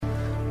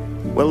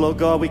Well, Lord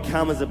God, we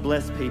come as a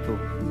blessed people.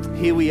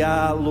 Here we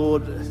are,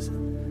 Lord,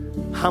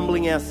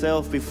 humbling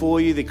ourselves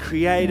before you, the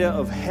creator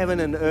of heaven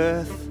and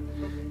earth.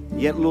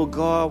 Yet, Lord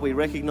God, we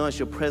recognize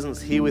your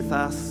presence here with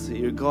us.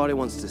 You're a God who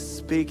wants to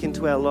speak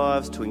into our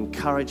lives, to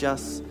encourage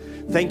us.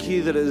 Thank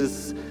you that it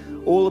is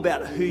all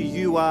about who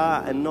you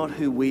are and not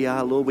who we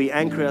are, Lord. We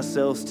anchor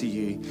ourselves to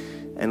you.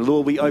 And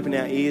Lord, we open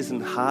our ears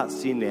and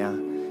hearts to you now.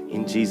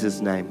 In Jesus'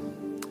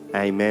 name,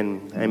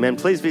 amen. Amen.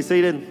 Please be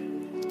seated.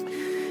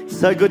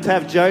 So good to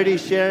have Jody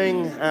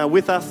sharing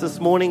with us this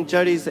morning.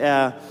 Jody's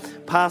our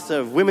pastor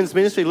of women's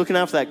ministry, looking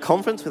after that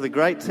conference with a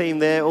great team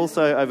there.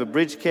 Also over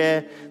Bridge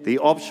Care, the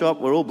Op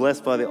Shop. We're all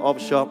blessed by the Op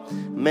Shop.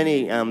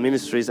 Many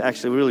ministries.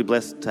 Actually, we're really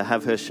blessed to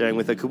have her sharing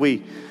with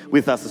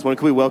us this morning.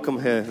 Could we welcome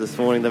her this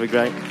morning? That'd be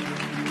great.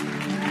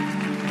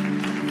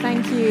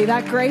 Thank you.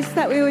 That grace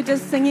that we were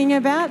just singing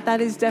about, that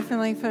is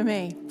definitely for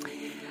me.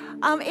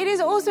 It is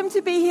awesome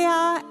to be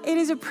here. It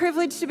is a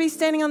privilege to be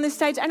standing on this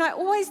stage. And I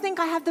always think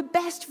I have the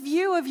best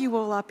view of you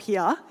all up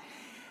here.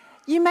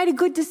 You made a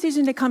good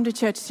decision to come to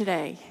church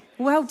today.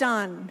 Well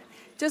done.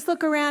 Just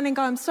look around and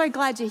go, I'm so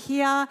glad you're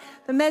here.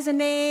 The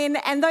mezzanine,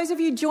 and those of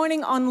you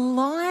joining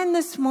online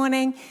this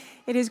morning,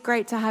 it is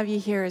great to have you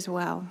here as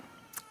well.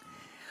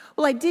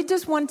 Well, I did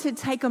just want to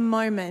take a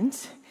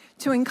moment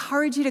to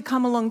encourage you to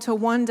come along to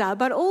Wonder.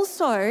 But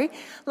also,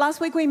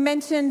 last week we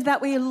mentioned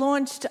that we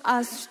launched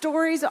a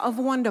Stories of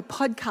Wonder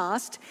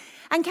podcast.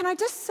 And can I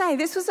just say,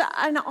 this was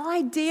an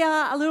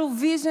idea, a little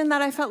vision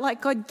that I felt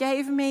like God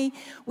gave me.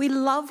 We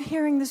love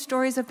hearing the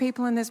stories of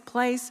people in this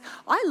place.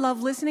 I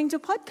love listening to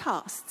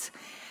podcasts.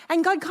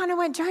 And God kind of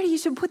went, Jody, you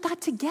should put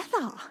that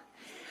together.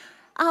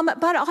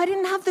 But I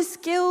didn't have the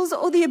skills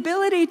or the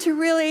ability to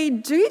really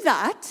do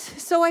that.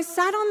 So I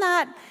sat on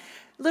that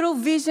little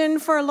vision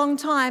for a long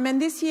time. And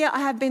this year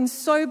I have been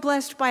so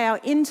blessed by our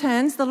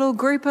interns, the little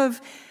group of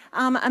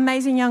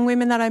amazing young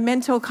women that I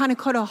mentor kind of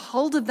caught a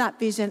hold of that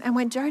vision and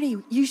went, Jody,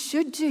 you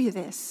should do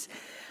this.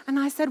 And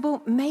I said,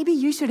 well, maybe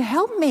you should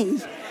help me.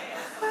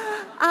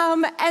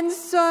 And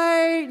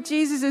so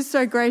Jesus is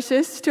so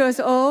gracious to us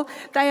all.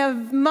 They are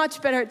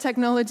much better at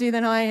technology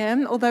than I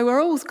am, although we're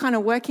all kind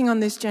of working on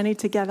this journey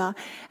together.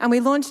 And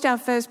we launched our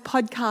first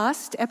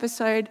podcast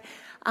episode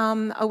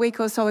a week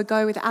or so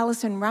ago with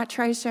Alison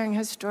Rattray sharing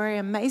her story,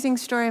 amazing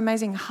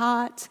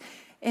heart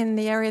in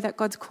the area that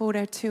God's called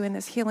her to in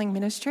this healing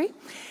ministry.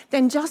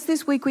 Then just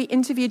this week we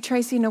interviewed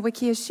Tracy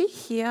Nowicki. Is she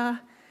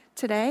here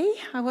today?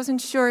 I wasn't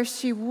sure if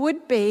she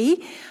would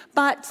be,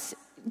 but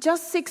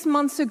just 6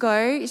 months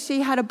ago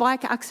she had a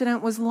bike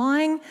accident, was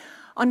lying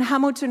on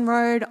Hamilton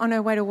Road on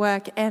her way to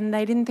work, and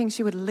they didn't think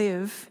she would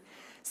live.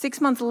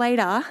 6 months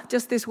later,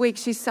 just this week,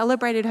 she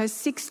celebrated her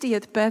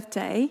 60th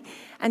birthday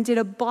and did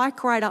a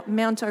bike ride up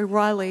Mount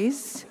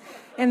O'Reilly's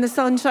in the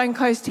Sunshine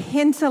Coast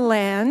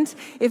hinterland.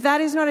 If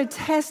that is not a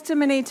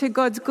testimony to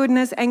God's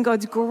goodness and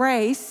God's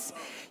grace,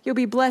 you'll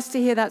be blessed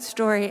to hear that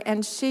story.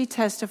 And she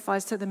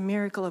testifies to the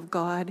miracle of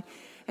God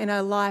in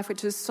her life,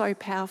 which is so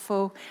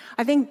powerful.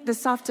 I think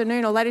this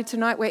afternoon or later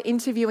tonight, we're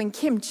interviewing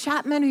Kim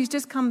Chapman, who's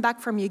just come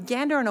back from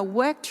Uganda on a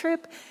work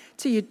trip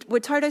to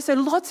Watoto. So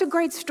lots of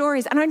great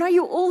stories. And I know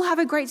you all have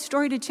a great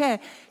story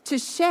to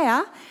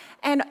share.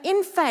 And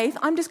in faith,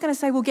 I'm just going to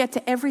say we'll get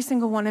to every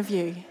single one of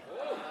you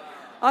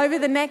over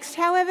the next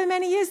however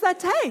many years that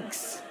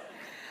takes.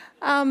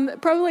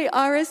 Probably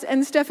Iris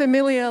and Steph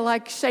Amelia are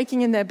like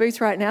shaking in their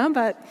boots right now,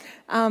 but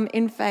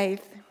in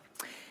faith.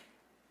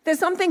 There's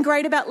something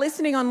great about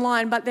listening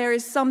online, but there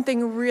is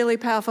something really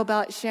powerful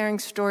about sharing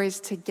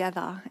stories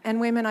together. And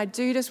women, I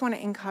do just want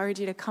to encourage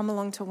you to come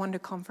along to Wonder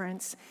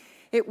Conference.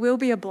 It will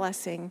be a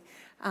blessing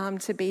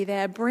to be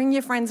there. Bring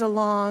your friends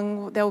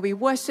along. There will be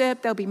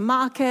worship. There'll be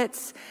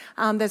markets.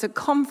 There's a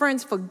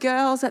conference for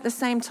girls at the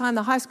same time,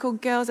 the high school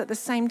girls at the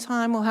same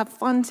time. We'll have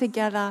fun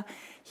together,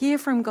 hear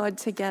from God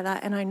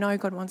together, and I know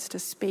God wants to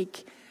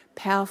speak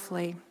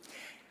powerfully.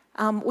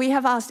 We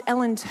have asked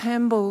Ellen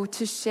Turnbull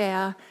to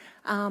share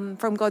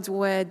from God's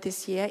Word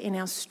this year in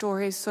our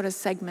stories sort of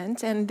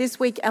segment. And this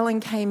week, Ellen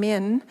came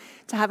in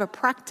to have a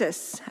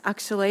practice,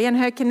 actually, and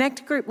her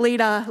Connect group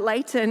leader,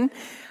 Leighton,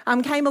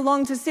 came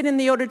along to sit in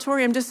the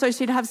auditorium just so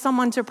she'd have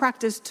someone to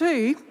practice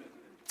too.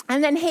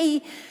 And then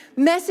he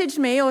messaged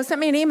me or sent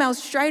me an email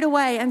straight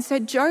away and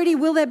said, Jody,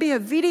 will there be a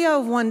video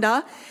of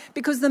Wonder?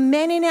 Because the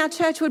men in our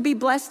church would be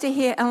blessed to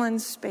hear Ellen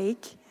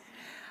speak.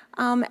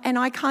 And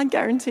I can't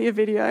guarantee a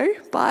video,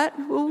 but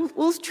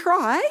we'll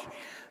try.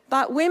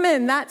 But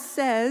women, that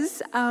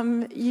says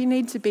you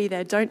need to be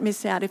there. Don't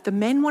miss out. If the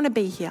men want to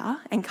be here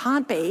and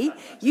can't be,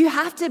 you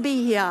have to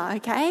be here,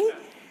 okay?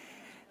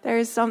 There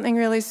is something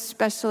really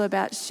special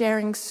about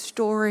sharing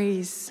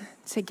stories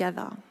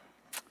together.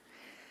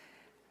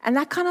 And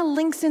that kind of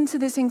links into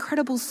this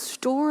incredible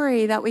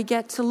story that we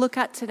get to look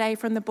at today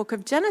from the book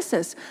of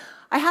Genesis.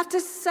 I have to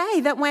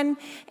say that when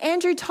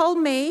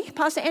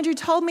Pastor Andrew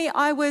told me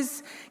I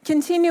was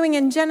continuing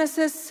in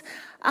Genesis,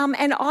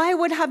 and I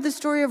would have the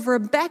story of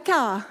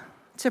Rebecca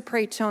to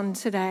preach on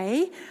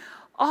today,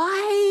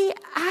 I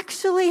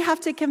actually have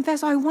to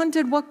confess I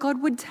wondered what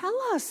God would tell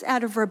us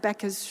out of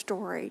Rebecca's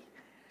story.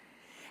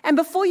 And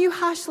before you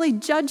harshly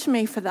judge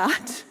me for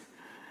that,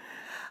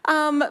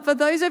 for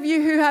those of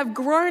you who have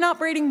grown up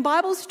reading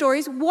Bible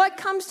stories, what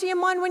comes to your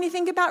mind when you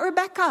think about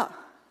Rebecca?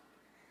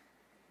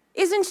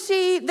 Isn't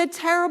she the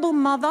terrible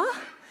mother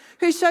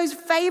who shows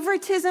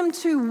favoritism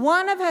to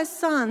one of her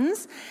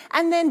sons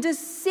and then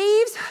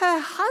deceives her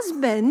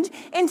husband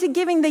into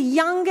giving the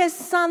youngest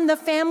son the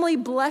family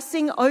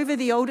blessing over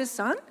the oldest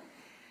son?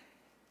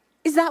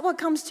 Is that what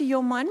comes to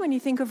your mind when you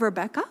think of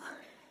Rebecca?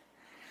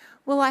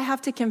 Well, I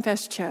have to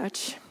confess,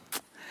 church,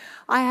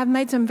 I have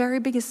made some very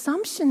big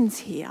assumptions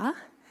here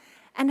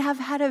and have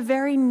had a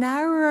very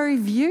narrow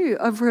view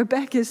of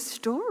Rebecca's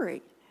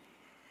story.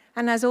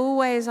 And as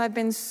always, I've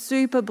been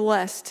super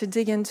blessed to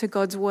dig into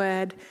God's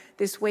word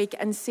this week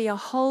and see a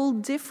whole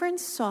different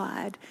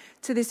side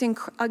to this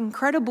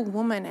incredible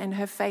woman and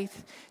her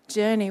faith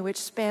journey, which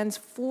spans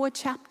 4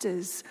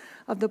 chapters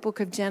of the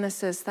book of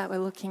Genesis that we're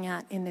looking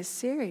at in this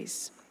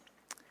series.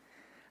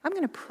 I'm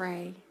going to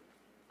pray.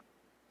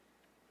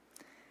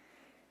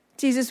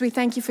 Jesus, we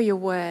thank you for your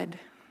word.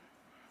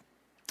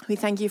 We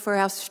thank you for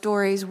our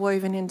stories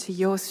woven into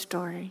your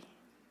story.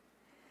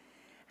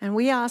 And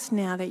we ask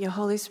now that your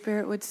Holy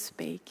Spirit would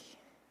speak.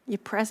 Your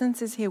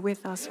presence is here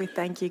with us. We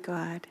thank you,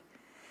 God.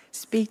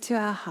 Speak to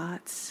our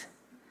hearts.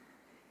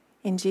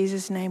 In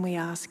Jesus' name we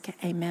ask,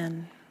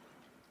 amen.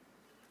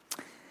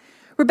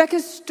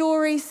 Rebecca's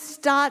story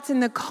starts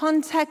in the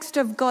context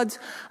of God's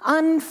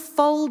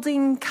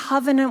unfolding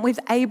covenant with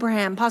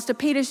Abraham. Pastor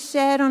Peter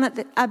shared on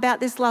it about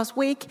this last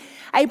week.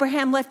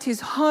 Abraham left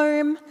his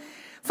home,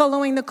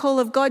 following the call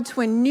of God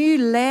to a new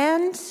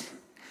land,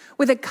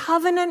 with a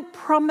covenant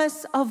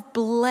promise of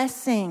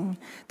blessing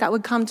that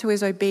would come to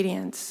his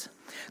obedience.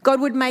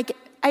 God would make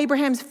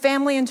Abraham's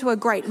family into a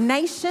great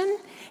nation,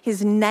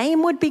 his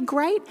name would be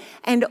great,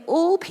 and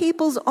all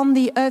peoples on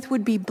the earth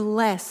would be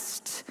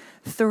blessed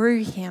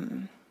through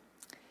him.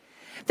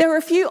 There were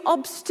a few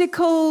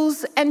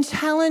obstacles and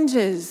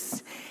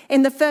challenges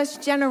in the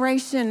first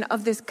generation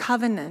of this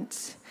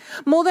covenant.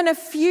 More than a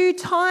few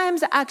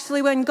times,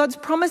 actually, when God's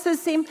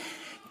promises seem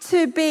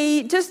to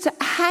be just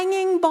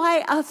hanging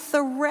by a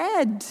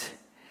thread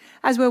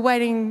as we're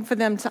waiting for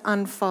them to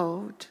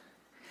unfold.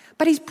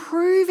 But he's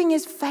proving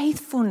his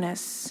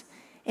faithfulness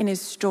in his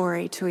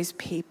story to his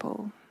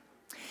people.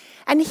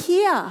 And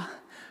here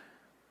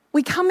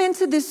we come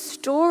into this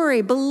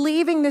story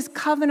believing this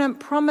covenant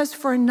promise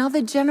for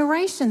another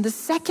generation, the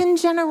second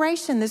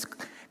generation. This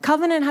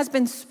covenant has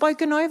been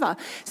spoken over.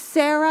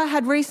 Sarah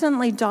had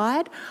recently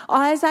died.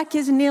 Isaac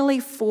is nearly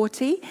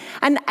 40.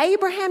 And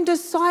Abraham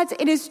decides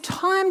it is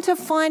time to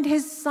find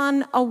his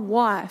son a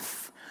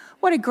wife.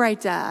 What a great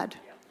dad.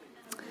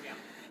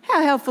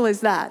 How helpful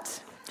is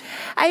that?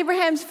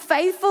 Abraham's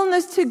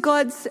faithfulness to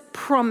God's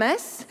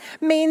promise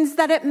means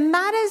that it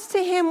matters to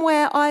him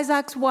where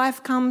Isaac's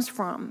wife comes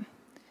from.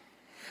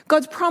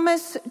 God's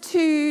promise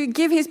to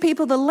give his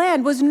people the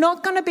land was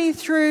not going to be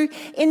through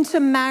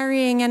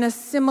intermarrying and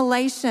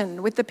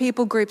assimilation with the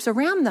people groups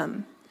around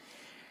them.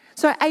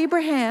 So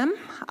Abraham,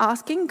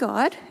 asking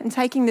God and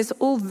taking this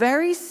all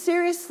very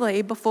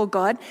seriously before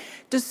God,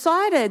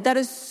 decided that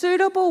a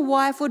suitable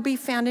wife would be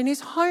found in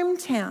his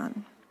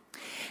hometown.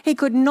 He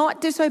could not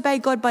disobey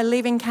God by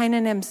leaving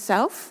Canaan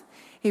himself.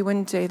 He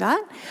wouldn't do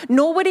that.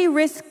 Nor would he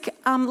risk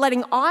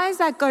letting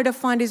Isaac go to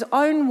find his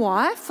own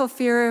wife for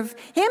fear of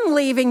him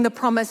leaving the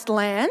promised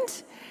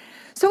land.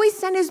 So he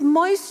sent his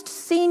most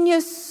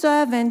senior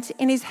servant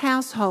in his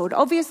household,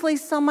 obviously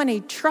someone he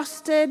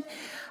trusted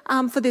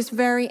for this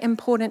very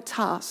important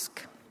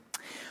task.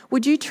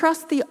 Would you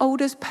trust the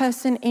oldest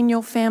person in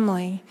your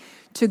family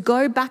to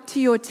go back to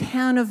your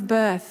town of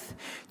birth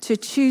to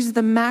choose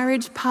the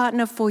marriage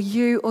partner for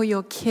you or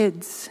your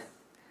kids?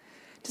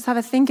 Just have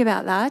a think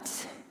about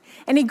that.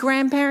 Any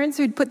grandparents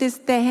who'd put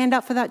their hand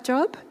up for that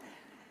job?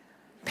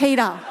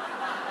 Peter.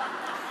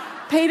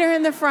 Peter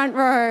in the front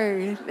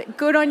row.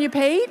 Good on you,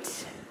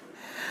 Pete.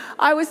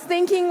 I was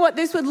thinking what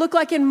this would look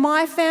like in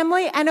my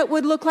family, and it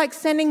would look like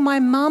sending my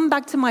mum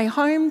back to my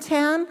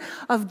hometown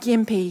of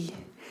Gympie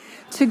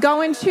to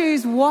go and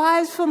choose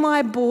wives for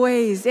my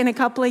boys in a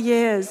couple of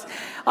years.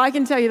 I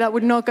can tell you that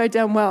would not go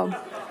down well.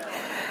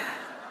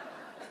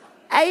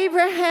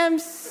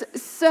 Abraham's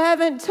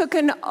servant took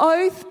an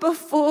oath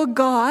before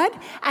God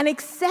and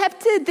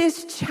accepted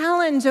this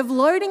challenge of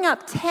loading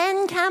up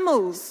 10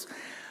 camels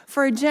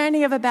for a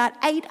journey of about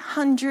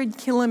 800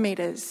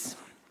 kilometers.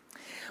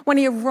 When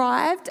he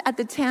arrived at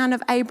the town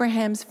of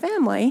Abraham's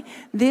family,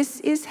 this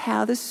is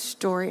how the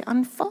story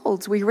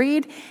unfolds. We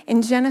read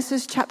in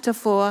Genesis chapter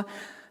 4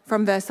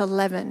 from verse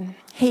 11.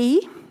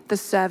 He, the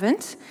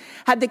servant,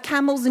 had the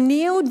camels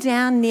kneel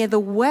down near the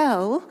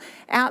well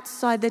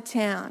outside the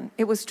town.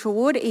 It was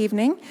toward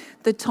evening,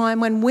 the time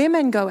when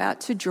women go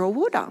out to draw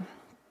water.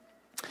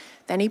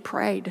 Then he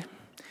prayed,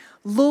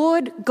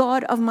 Lord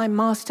God of my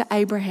master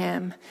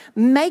Abraham,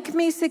 make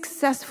me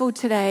successful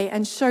today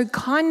and show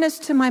kindness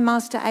to my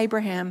master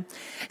Abraham.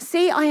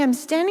 See, I am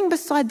standing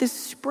beside this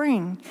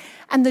spring,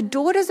 and the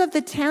daughters of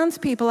the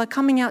townspeople are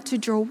coming out to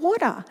draw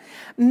water.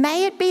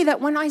 May it be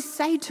that when I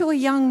say to a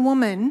young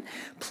woman,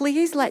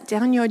 please let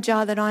down your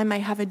jar that I may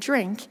have a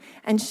drink,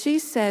 and she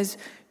says,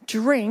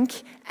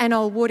 drink, and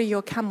I'll water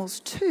your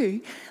camels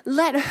too,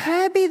 let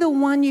her be the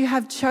one you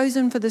have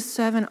chosen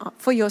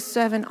for your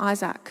servant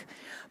Isaac.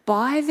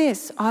 By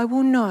this I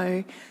will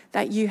know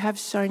that you have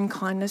shown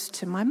kindness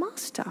to my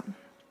master.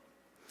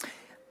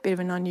 Bit of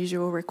an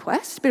unusual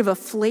request, bit of a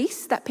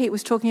fleece that Pete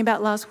was talking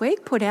about last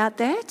week, put out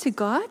there to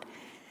God.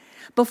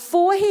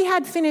 Before he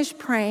had finished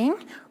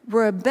praying,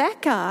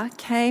 Rebecca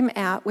came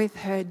out with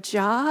her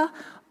jar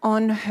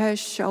on her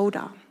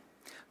shoulder.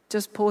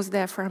 Just pause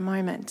there for a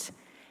moment.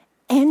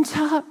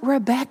 Enter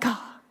Rebecca,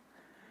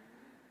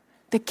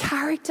 the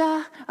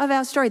character of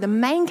our story, the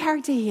main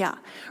character here.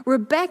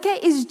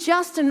 Rebecca is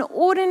just an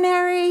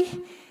ordinary,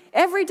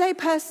 everyday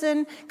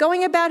person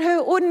going about her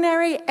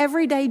ordinary,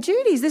 everyday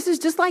duties. This is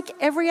just like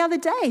every other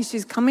day.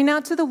 She's coming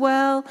out to the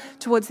well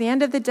towards the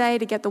end of the day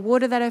to get the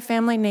water that her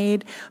family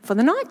need for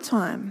the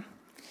nighttime.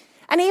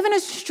 And even a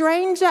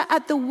stranger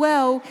at the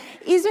well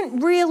isn't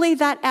really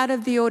that out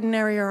of the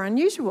ordinary or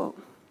unusual.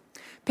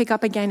 Pick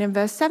up again in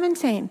verse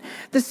 17.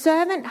 The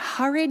servant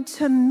hurried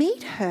to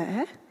meet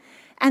her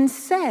and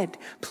said,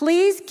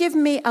 please give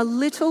me a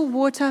little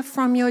water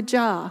from your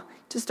jar.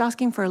 Just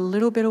asking for a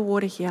little bit of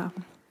water here.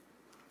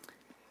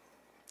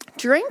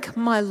 Drink,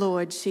 my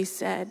lord, she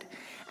said,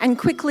 and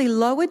quickly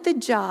lowered the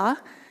jar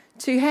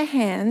to her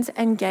hands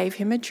and gave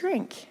him a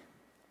drink.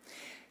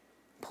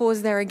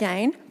 Pause there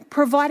again.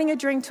 Providing a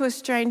drink to a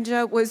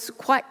stranger was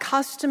quite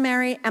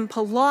customary and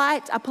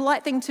a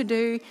polite thing to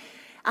do.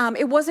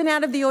 It wasn't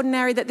out of the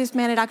ordinary that this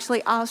man had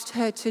actually asked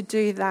her to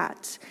do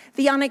that.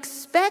 The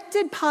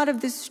unexpected part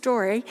of this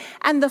story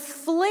and the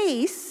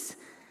fleece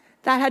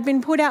that had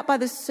been put out by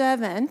the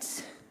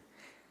servant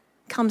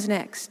comes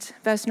next.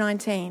 Verse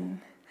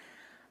 19.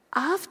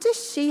 After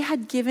she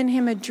had given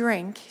him a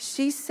drink,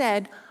 she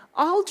said,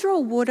 I'll draw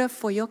water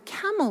for your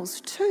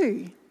camels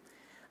too,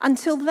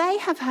 until they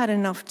have had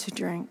enough to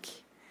drink.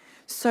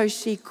 So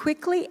she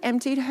quickly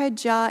emptied her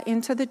jar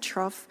into the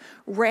trough,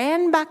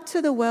 ran back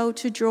to the well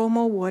to draw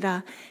more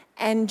water,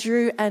 and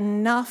drew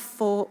enough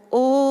for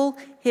all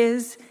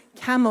his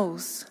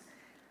camels.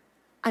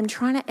 I'm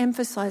trying to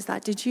emphasize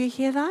that. Did you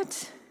hear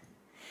that?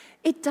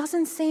 It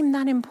doesn't seem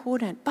that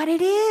important, but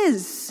it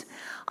is.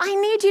 I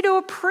need you to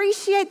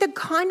appreciate the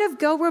kind of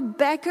girl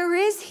Rebecca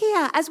is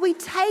here as we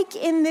take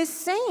in this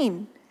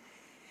scene.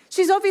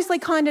 She's obviously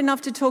kind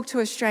enough to talk to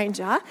a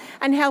stranger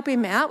and help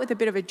him out with a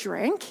bit of a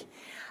drink.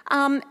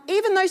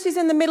 Even though she's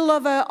in the middle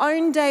of her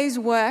own day's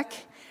work,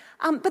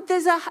 but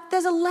there's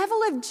a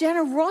level of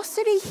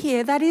generosity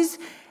here that is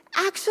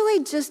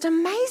actually just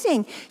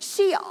amazing.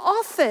 She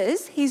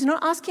offers, he's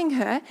not asking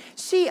her,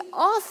 she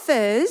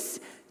offers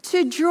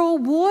to draw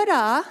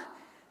water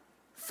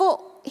for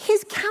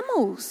his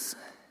camels.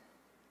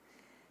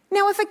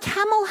 Now, if a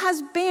camel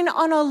has been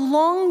on a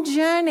long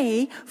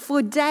journey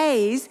for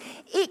days,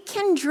 it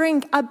can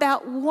drink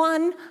about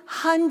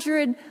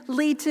 100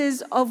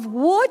 litres of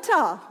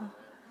water.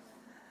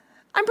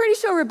 I'm pretty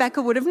sure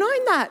Rebecca would have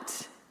known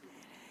that.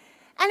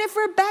 And if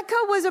Rebecca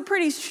was a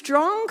pretty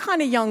strong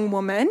kind of young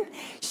woman,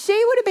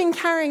 she would have been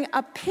carrying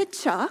a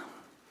pitcher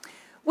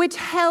which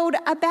held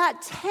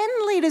about 10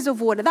 litres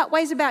of water. That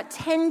weighs about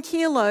 10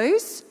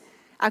 kilos.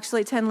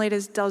 Actually, 10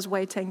 litres does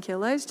weigh 10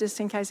 kilos, just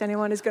in case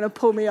anyone is going to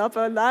pull me up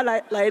on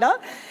that later.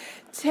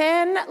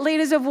 10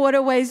 litres of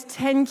water weighs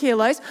 10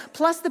 kilos,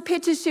 plus the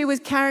pitcher she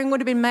was carrying would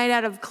have been made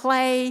out of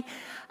clay.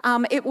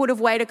 It would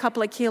have weighed a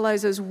couple of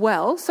kilos as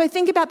well. So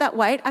think about that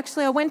weight.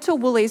 Actually, I went to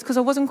Woolies because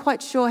I wasn't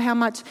quite sure how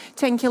much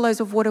 10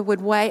 kilos of water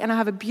would weigh, and I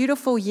have a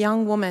beautiful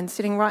young woman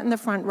sitting right in the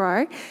front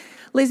row.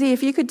 Lizzie,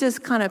 if you could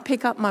just kind of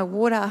pick up my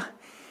water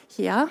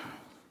here.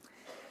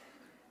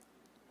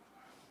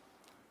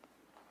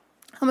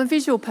 I'm a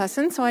visual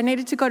person, so I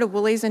needed to go to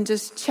Woolies and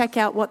just check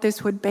out what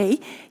this would be.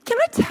 Can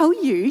I tell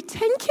you,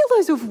 10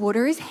 kilos of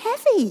water is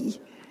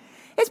heavy.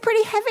 It's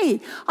pretty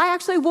heavy. I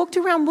actually walked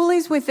around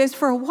Woolies with this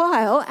for a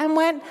while and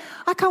went,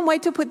 I can't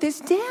wait to put this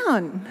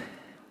down.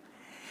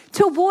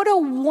 To water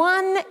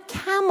one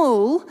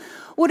camel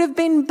would have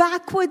been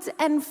backwards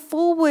and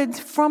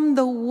forwards from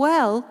the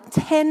well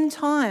 10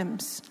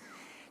 times.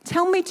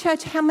 Tell me,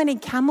 church, how many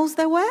camels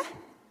there were?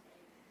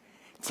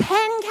 10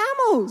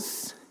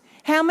 camels.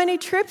 How many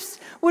trips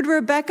would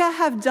Rebecca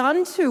have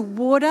done to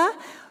water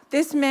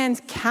this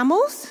man's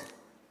camels?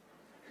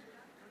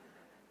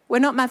 We're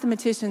not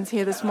mathematicians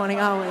here this morning,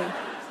 are we?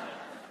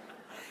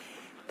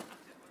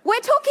 We're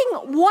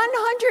talking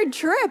 100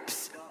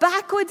 trips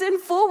backwards and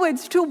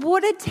forwards to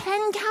water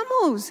 10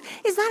 camels.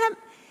 Is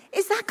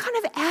that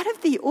kind of out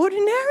of the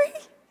ordinary?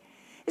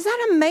 Is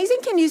that amazing?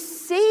 Can you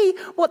see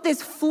what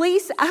this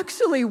fleece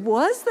actually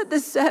was that the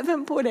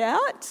servant put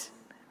out?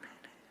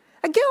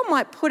 A girl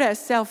might put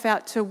herself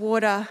out to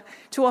water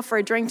to offer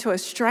a drink to a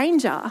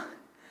stranger,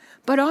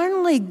 But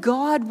only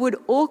God would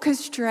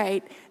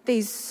orchestrate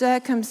these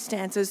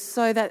circumstances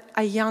so that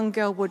a young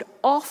girl would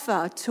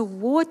offer to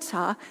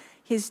water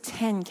his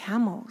 10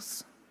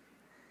 camels.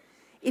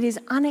 It is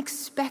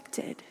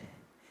unexpected,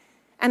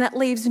 and it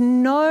leaves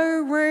no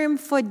room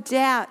for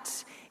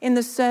doubt in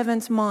the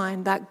servant's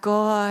mind that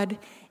God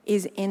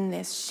is in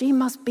this. She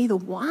must be the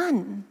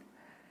one.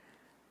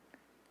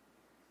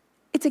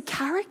 It's a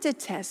character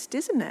test,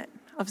 isn't it,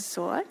 of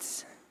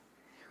sorts?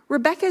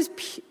 Rebecca's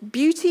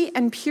beauty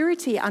and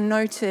purity are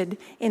noted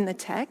in the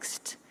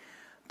text,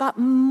 but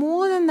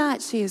more than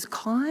that, she is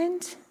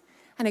kind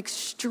and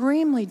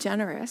extremely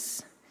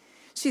generous.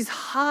 She's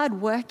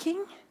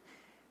hardworking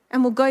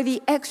and will go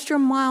the extra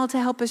mile to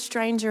help a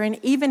stranger and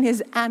even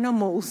his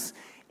animals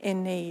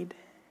in need.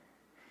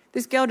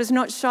 This girl does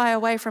not shy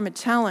away from a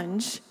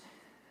challenge.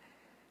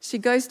 She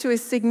goes to a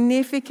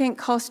significant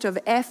cost of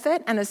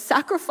effort and a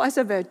sacrifice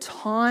of her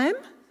time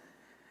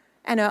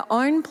and her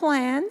own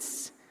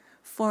plans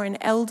for an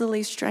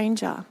elderly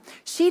stranger.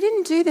 She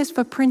didn't do this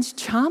for Prince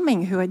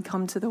Charming who had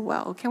come to the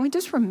well. Can we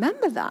just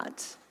remember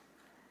that?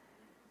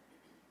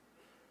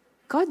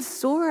 God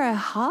saw her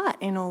heart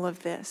in all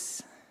of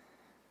this.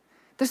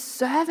 The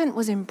servant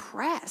was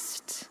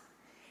impressed.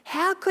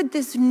 How could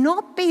this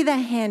not be the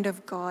hand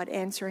of God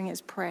answering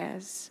his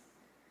prayers?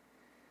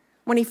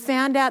 When he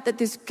found out that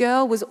this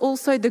girl was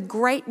also the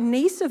great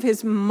niece of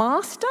his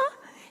master,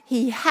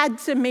 he had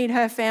to meet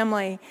her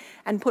family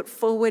and put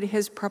forward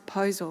his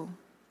proposal.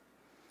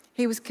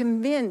 He was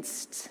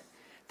convinced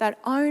that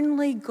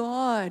only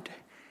God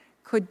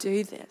could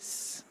do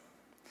this.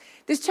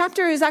 This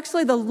chapter is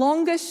actually the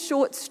longest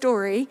short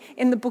story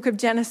in the book of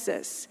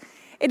Genesis.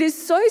 It is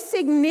so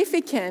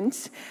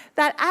significant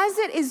that as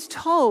it is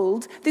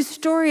told, this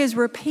story is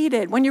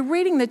repeated. When you're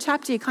reading the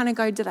chapter, you kind of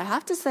go, did I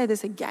have to say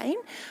this again?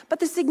 But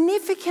the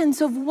significance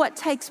of what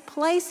takes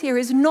place here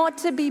is not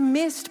to be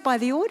missed by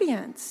the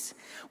audience.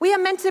 We are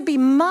meant to be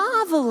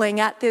marveling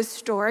at this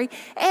story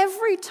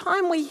every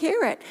time we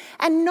hear it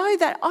and know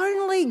that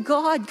only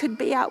God could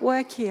be at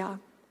work here.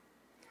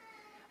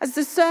 As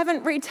the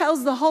servant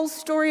retells the whole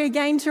story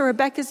again to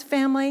Rebecca's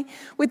family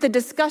with the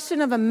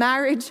discussion of a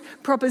marriage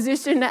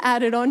proposition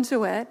added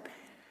onto it,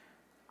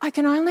 I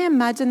can only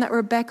imagine that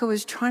Rebecca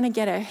was trying to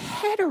get her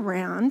head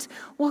around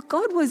what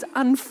God was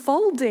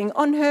unfolding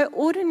on her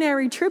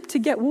ordinary trip to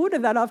get water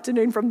that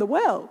afternoon from the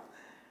well.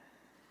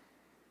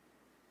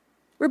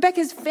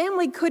 Rebecca's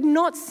family could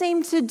not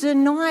seem to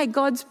deny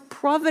God's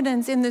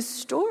providence in this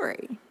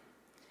story.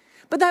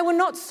 But they were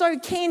not so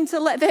keen to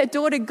let their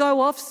daughter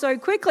go off so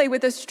quickly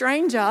with a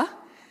stranger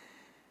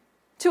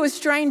to a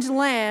strange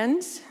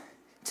land,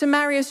 to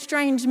marry a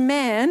strange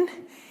man,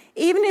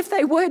 even if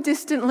they were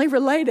distantly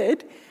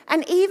related,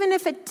 and even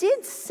if it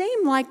did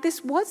seem like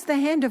this was the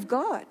hand of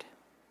God.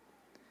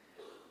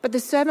 But the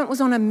servant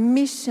was on a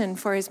mission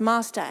for his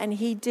master, and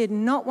he did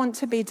not want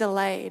to be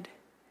delayed.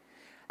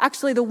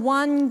 Actually, the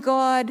one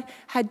God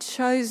had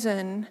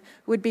chosen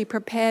would be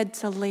prepared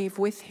to leave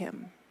with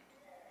him.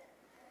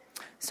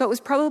 So it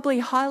was probably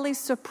highly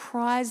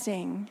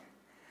surprising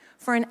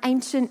for an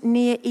ancient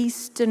Near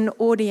Eastern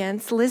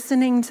audience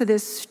listening to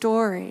this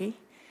story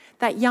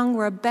that young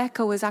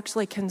Rebecca was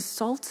actually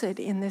consulted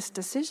in this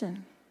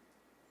decision.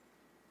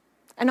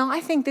 And I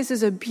think this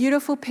is a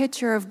beautiful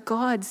picture of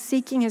God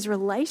seeking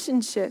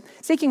relationship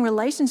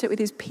with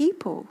his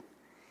people.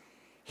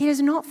 He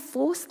does not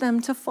force them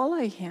to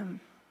follow him.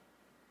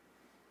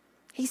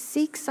 He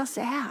seeks us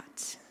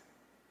out.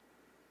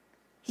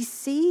 He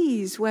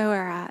sees where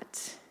we're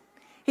at.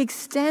 He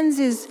extends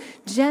his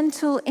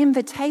gentle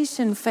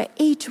invitation for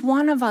each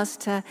one of us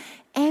to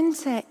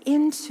enter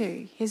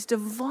into his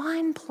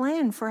divine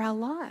plan for our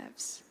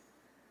lives.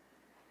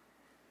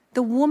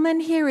 The woman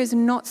here is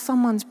not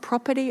someone's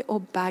property or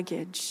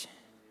baggage.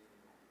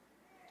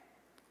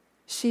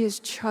 She is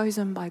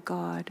chosen by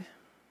God.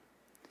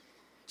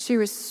 He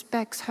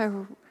respects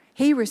her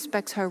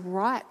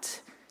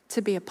right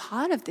to be a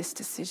part of this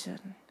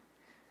decision.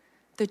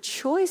 The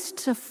choice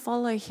to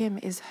follow him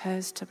is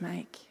hers to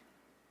make.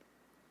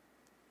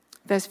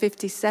 Verse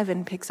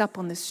 57 picks up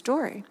on this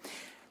story.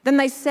 Then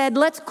they said,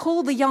 let's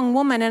call the young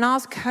woman and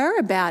ask her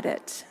about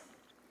it.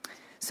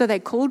 So they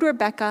called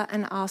Rebecca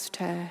and asked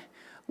her,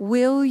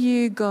 will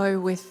you go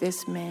with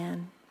this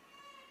man?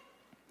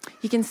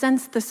 You can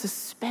sense the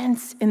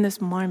suspense in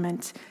this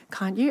moment,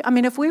 can't you? I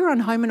mean, if we were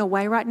on Home and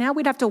Away right now,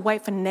 we'd have to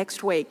wait for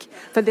next week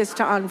for this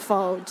to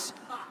unfold.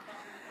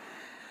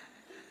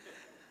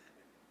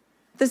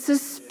 The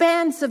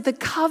suspense of the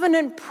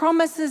covenant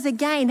promises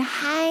again,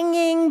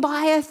 hanging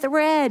by a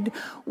thread.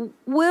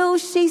 Will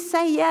she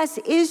say yes?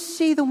 Is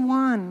she the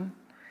one?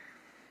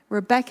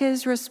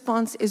 Rebecca's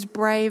response is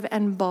brave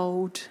and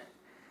bold.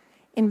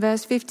 In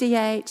verse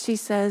 58, she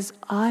says,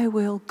 I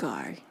will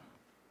go,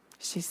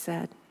 she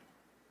said.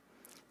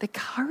 The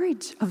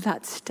courage of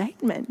that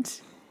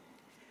statement.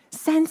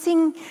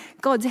 Sensing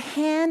God's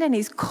hand and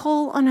his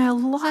call on her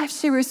life,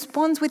 she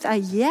responds with a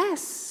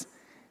yes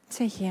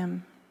to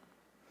him.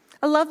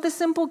 I love the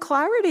simple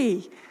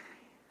clarity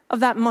of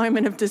that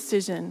moment of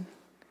decision.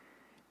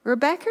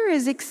 Rebecca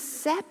is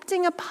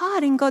accepting a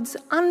part in God's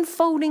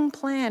unfolding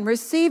plan,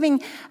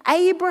 receiving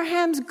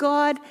Abraham's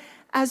God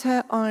as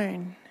her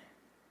own.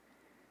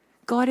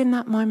 God in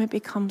that moment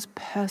becomes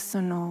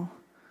personal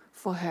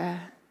for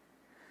her.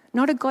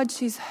 Not a God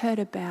she's heard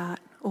about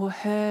or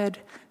heard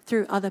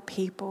through other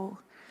people,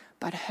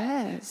 but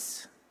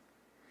hers.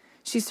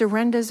 She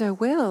surrenders her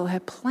will, her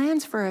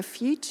plans for her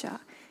future.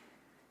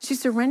 She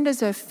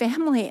surrenders her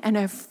family and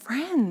her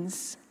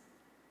friends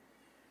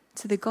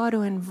to the God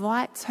who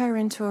invites her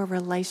into a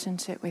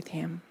relationship with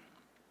him.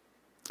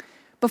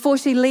 Before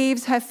she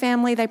leaves her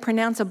family, they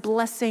pronounce a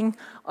blessing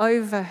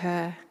over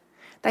her.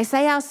 They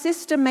say, "Our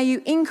sister, may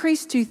you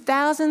increase to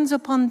thousands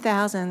upon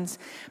thousands.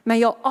 May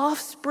your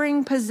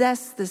offspring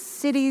possess the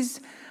cities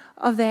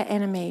of their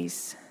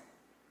enemies."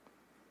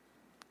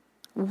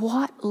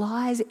 What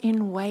lies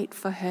in wait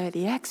for her?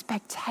 The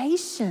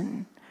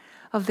expectation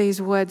of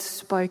these words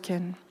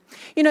spoken.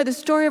 You know, the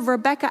story of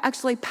Rebecca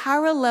actually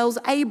parallels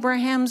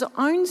Abraham's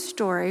own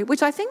story,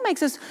 which I think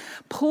makes us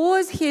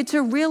pause here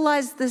to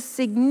realize the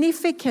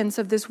significance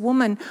of this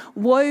woman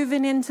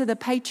woven into the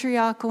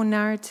patriarchal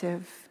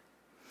narrative.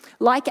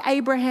 Like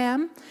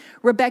Abraham,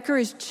 Rebecca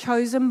is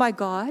chosen by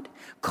God,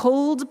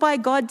 called by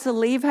God to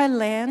leave her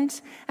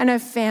land and her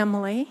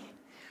family.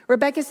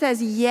 Rebecca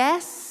says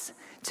yes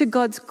to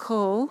God's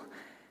call,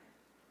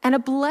 and a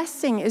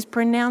blessing is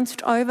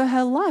pronounced over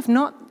her life,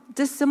 not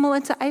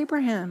dissimilar to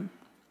Abraham.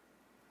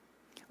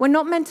 We're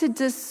not meant to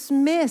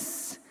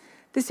dismiss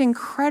this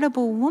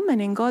incredible woman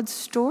in God's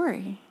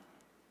story.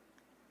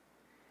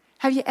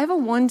 Have you ever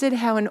wondered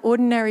how an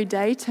ordinary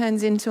day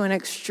turns into an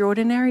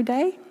extraordinary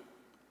day?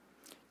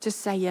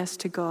 Just say yes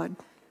to God.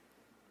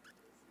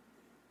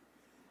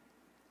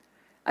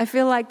 I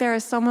feel like there are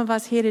some of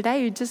us here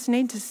today who just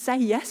need to say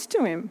yes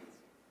to him.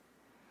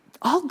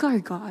 I'll go,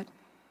 God.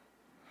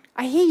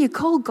 I hear you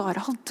call, God.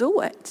 I'll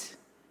do it.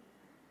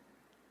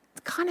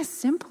 It's kind of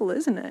simple,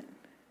 isn't it?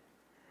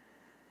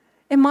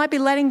 It might be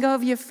letting go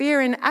of your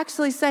fear and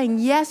actually saying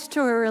yes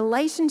to a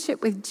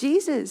relationship with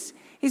Jesus.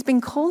 He's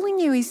been calling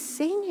you. He's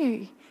seen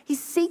you. He's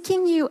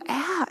seeking you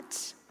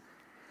out.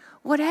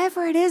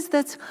 Whatever it is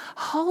that's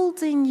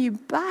holding you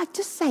back,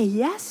 just say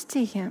yes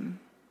to him.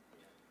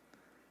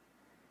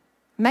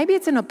 Maybe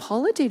it's an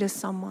apology to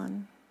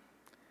someone.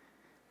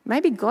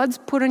 Maybe God's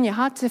put on your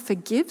heart to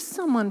forgive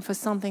someone for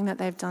something that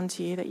they've done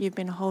to you that you've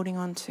been holding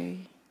on to.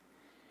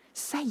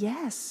 Say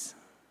yes.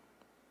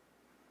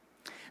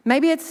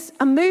 Maybe it's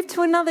a move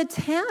to another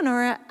town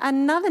or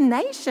another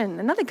nation,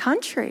 another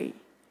country.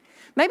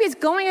 Maybe it's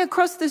going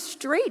across the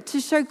street to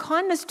show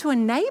kindness to a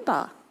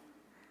neighbor.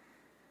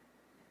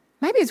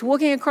 Maybe it's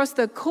walking across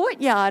the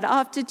courtyard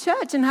after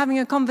church and having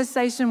a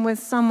conversation with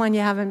someone you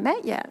haven't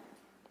met yet.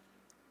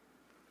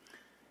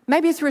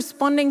 Maybe it's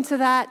responding to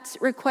that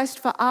request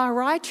for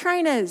RI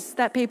trainers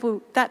that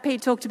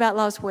Pete talked about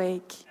last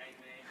week.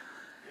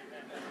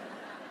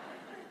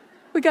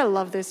 We gotta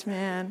love this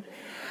man.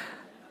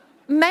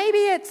 Maybe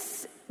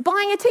it's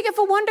buying a ticket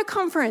for Wonder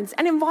Conference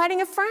and inviting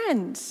a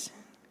friend.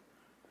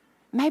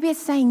 Maybe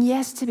it's saying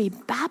yes to be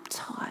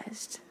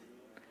baptized,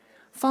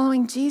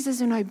 following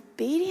Jesus in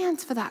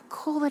obedience for that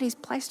call that he's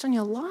placed on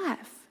your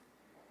life.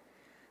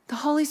 The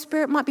Holy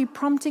Spirit might be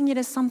prompting you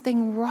to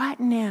something right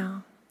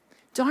now.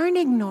 Don't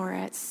ignore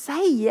it.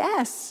 Say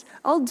yes.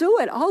 I'll do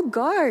it. I'll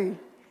go.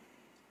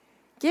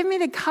 Give me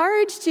the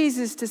courage,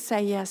 Jesus, to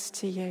say yes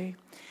to you.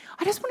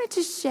 I just wanted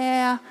to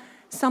share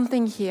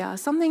something here,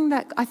 something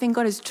that I think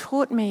God has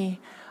taught me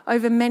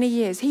over many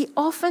years. He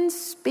often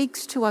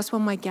speaks to us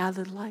when we're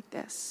gathered like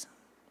this.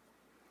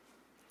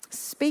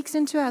 Speaks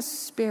into our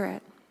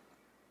spirit.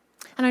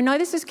 And I know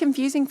this is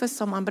confusing for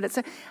someone, but it's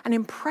an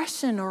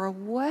impression or a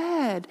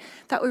word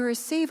that we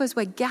receive as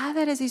we're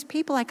gathered as his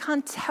people. I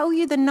can't tell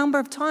you the number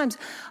of times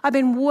I've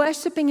been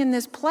worshiping in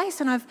this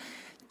place and I've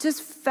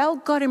just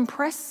felt God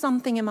impress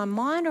something in my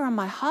mind or in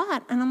my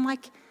heart. And I'm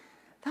like,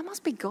 that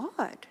must be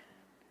God.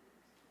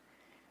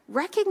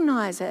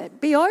 Recognize it.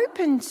 Be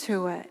open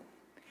to it.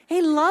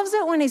 He loves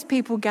it when his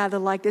people gather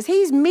like this.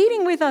 He's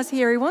meeting with us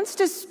here. He wants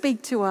to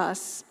speak to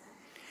us.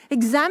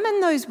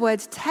 Examine those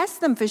words,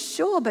 test them for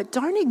sure, but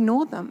don't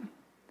ignore them.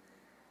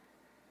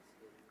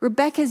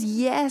 Rebecca's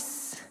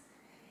yes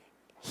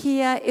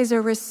here is a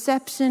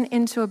reception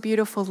into a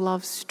beautiful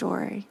love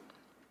story.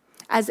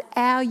 As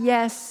our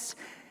yes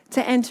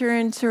to enter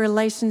into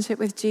relationship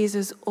with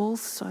Jesus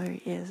also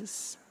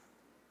is.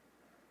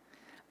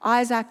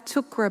 Isaac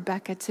took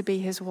Rebecca to be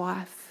his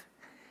wife,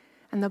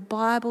 and the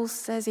Bible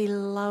says he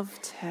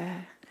loved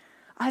her.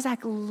 Isaac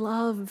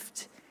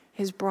loved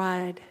his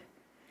bride.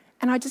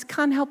 And I just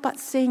can't help but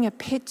seeing a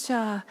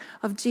picture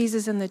of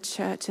Jesus and the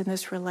church in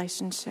this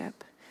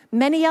relationship.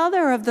 Many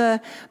other of the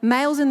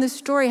males in the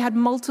story had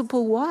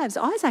multiple wives.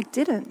 Isaac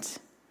didn't.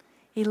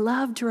 He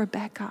loved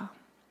Rebecca.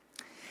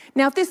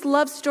 Now, if this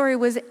love story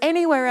was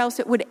anywhere else,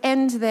 it would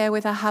end there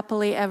with a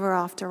happily ever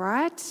after,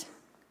 right?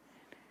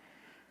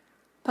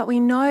 But we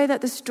know that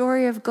the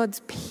story of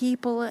God's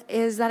people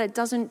is that it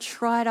doesn't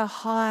try to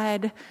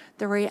hide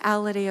the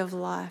reality of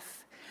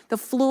life. The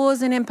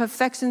flaws and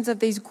imperfections of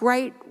these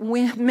great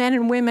men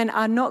and women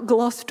are not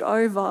glossed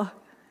over.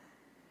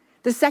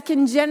 The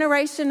second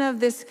generation of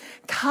this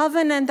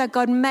covenant that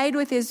God made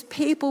with his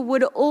people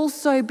would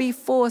also be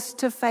forced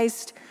to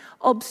face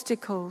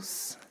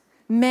obstacles,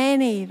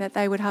 many that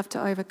they would have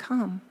to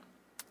overcome.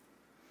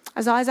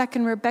 As Isaac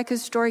and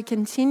Rebekah's story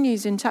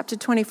continues in chapter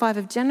 25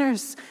 of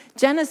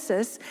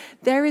Genesis,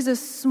 there is a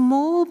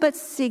small but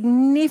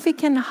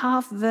significant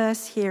half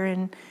verse here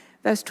in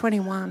verse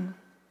 21.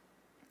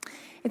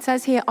 It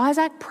says here,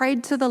 Isaac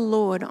prayed to the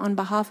Lord on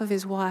behalf of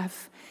his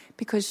wife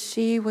because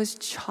she was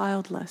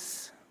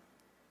childless.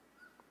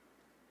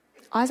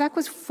 Isaac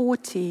was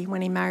 40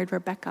 when he married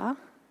Rebekah.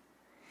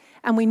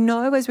 And we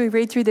know as we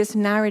read through this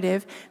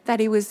narrative that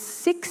he was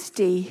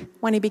 60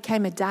 when he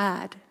became a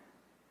dad.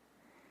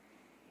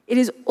 It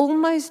is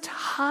almost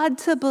hard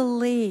to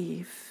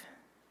believe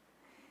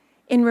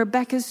in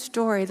Rebekah's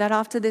story that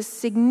after this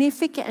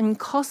significant and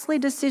costly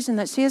decision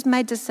that she has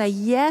made to say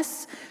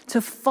yes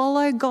to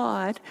follow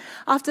God,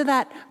 after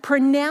that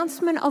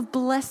pronouncement of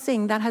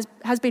blessing that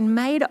has been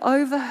made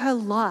over her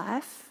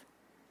life,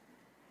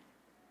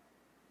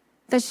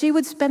 that she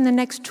would spend the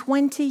next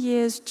 20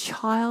 years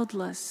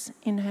childless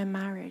in her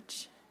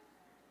marriage.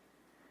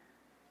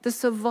 The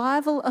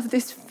survival of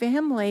this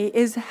family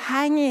is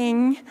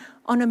hanging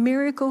on a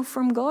miracle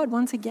from God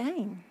once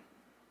again.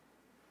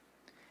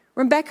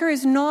 Rebekah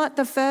is not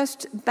the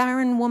first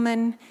barren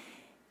woman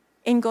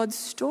in God's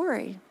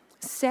story.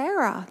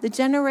 Sarah, the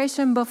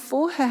generation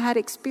before her, had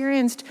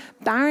experienced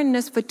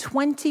barrenness for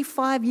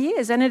 25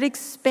 years, and it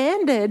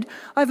expanded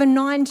over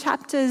 9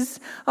 chapters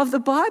of the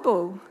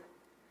Bible.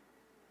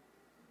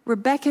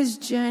 Rebekah's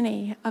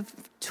journey of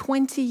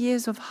 20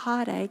 years of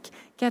heartache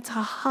gets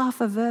a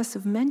half a verse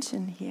of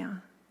mention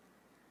here.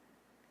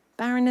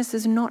 Barrenness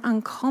is not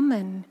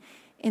uncommon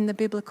in the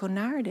biblical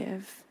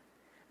narrative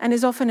and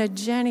is often a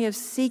journey of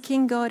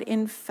seeking God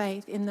in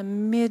faith in the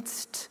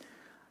midst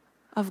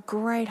of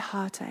great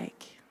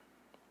heartache.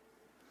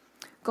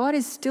 God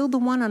is still the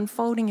one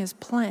unfolding his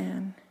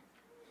plan.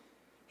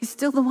 He's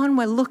still the one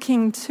we're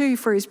looking to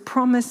for his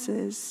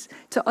promises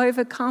to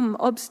overcome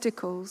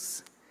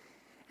obstacles.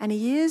 And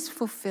he is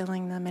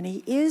fulfilling them, and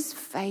he is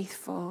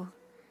faithful.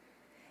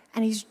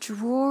 And he's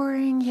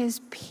drawing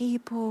his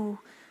people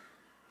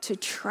to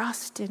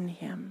trust in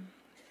him.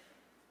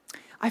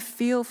 I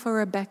feel for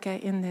Rebekah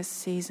in this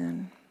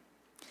season.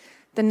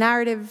 The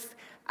narrative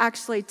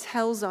actually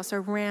tells us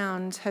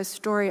around her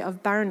story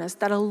of barrenness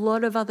that a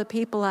lot of other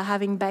people are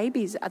having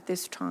babies at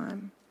this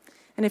time.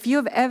 And if you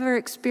have ever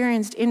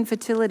experienced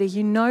infertility,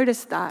 you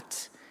notice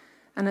that,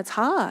 and it's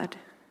hard.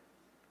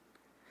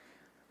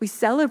 We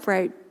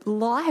celebrate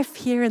life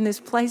here in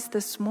this place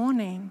this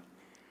morning,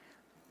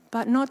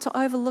 but not to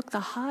overlook the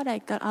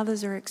heartache that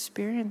others are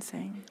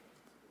experiencing.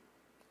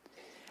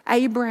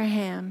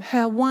 Abraham,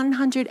 her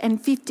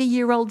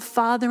 150-year-old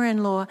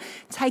father-in-law,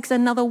 takes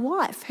another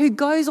wife who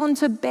goes on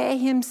to bear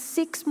him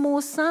 6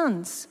 more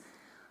sons.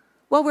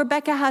 Well,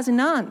 Rebekah has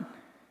none.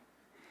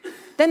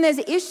 Then there's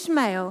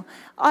Ishmael,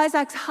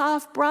 Isaac's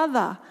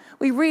half-brother.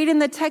 We read in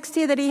the text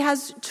here that he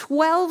has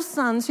 12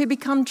 sons who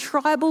become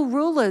tribal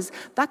rulers.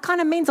 That kind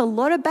of means a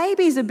lot of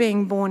babies are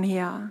being born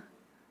here.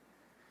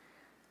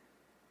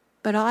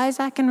 But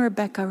Isaac and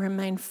Rebekah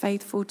remain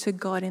faithful to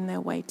God in their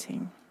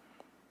waiting.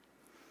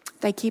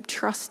 They keep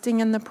trusting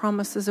in the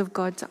promises of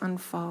God to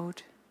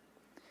unfold.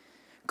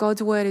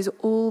 God's word is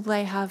all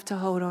they have to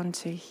hold on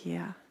to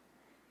here,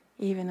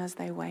 even as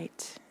they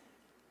wait.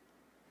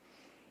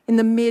 In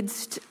the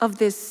midst of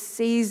this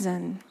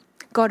season,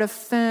 God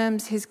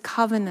affirms his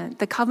covenant,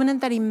 the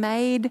covenant that he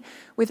made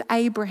with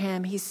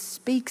Abraham. He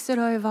speaks it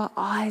over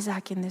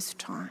Isaac in this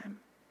time,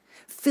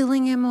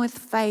 filling him with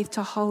faith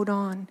to hold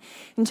on.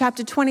 In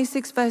chapter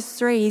 26, verse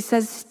 3, he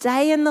says,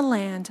 "Stay in the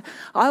land.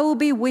 I will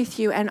be with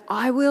you and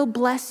I will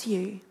bless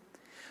you.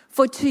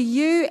 For to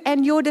you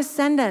and your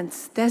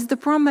descendants," there's the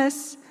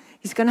promise,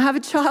 he's going to have a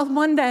child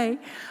one day,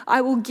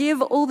 "I will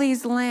give all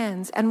these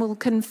lands and will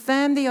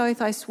confirm the oath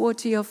I swore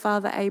to your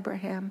father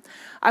Abraham.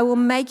 I will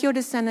make your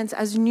descendants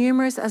as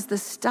numerous as the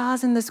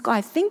stars in the sky."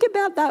 Think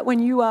about that when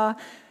you are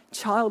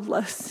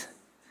childless.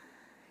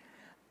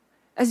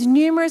 "As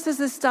numerous as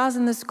the stars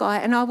in the sky,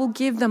 and I will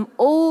give them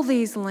all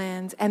these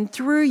lands, and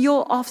through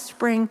your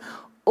offspring,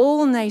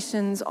 all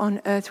nations on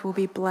earth will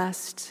be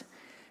blessed.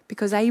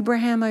 Because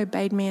Abraham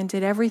obeyed me and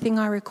did everything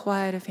I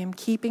required of him,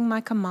 keeping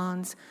my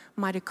commands,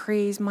 my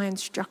decrees, my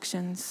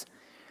instructions."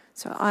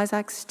 So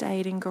Isaac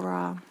stayed in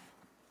Gerar.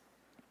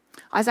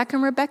 Isaac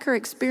and Rebekah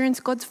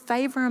experienced God's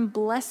favor and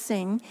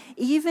blessing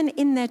even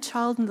in their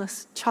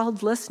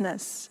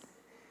childlessness.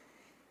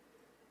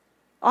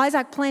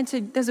 Isaac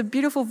planted, there's a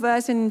beautiful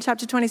verse in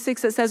chapter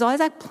 26 that says,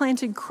 Isaac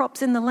planted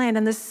crops in the land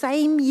and the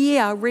same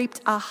year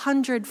reaped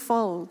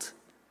 100-fold.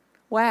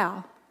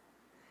 Wow.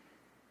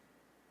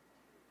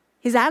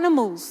 His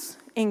animals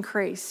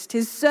increased.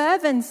 His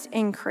servants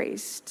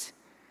increased.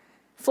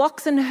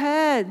 Flocks and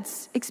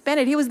herds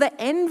expanded. He was the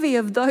envy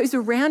of those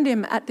around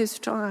him at this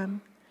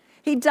time.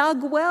 He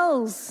dug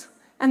wells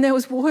and there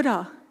was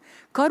water.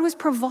 God was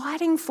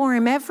providing for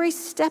him every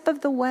step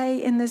of the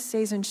way in this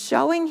season,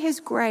 showing his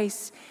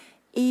grace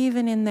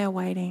even in their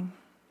waiting.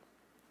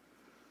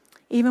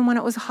 Even when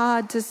it was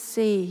hard to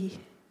see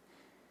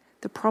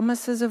the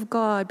promises of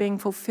God being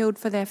fulfilled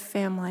for their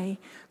family,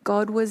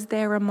 God was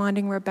there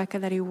reminding Rebekah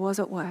that he was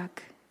at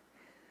work.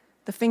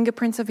 The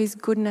fingerprints of his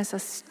goodness are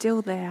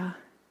still there,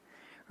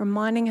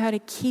 reminding her to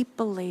keep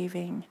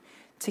believing,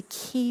 to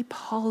keep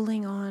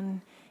holding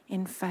on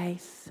in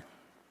faith.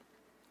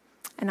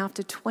 And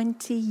after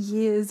 20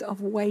 years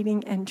of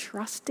waiting and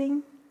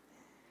trusting,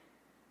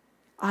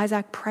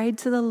 Isaac prayed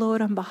to the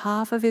Lord on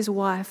behalf of his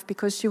wife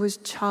because she was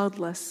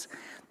childless.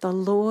 The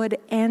Lord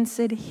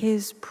answered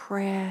his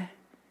prayer,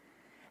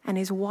 and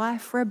his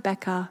wife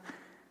Rebekah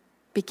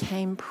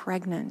became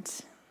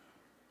pregnant.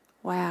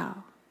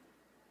 Wow.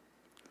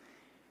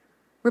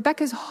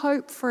 Rebekah's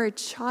hope for a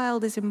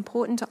child is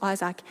important to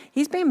Isaac.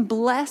 He's been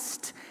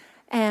blessed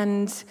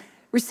and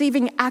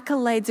receiving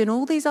accolades in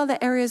all these other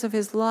areas of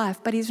his life,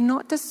 but he's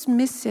not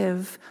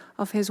dismissive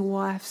of his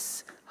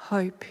wife's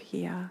hope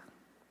here.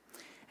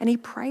 And he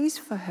prays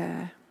for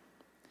her.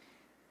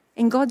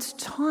 In God's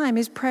time,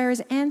 his prayer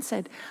is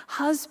answered.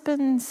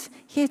 Husbands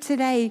here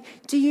today,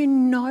 do you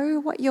know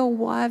what your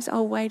wives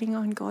are waiting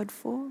on God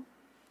for?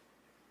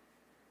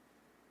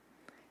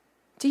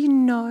 Do you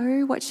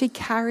know what she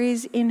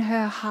carries in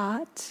her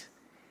heart,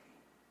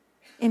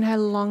 in her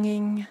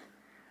longing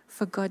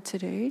for God to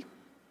do?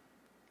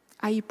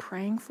 Are you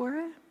praying for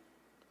her?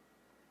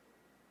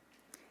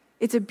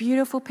 It's a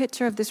beautiful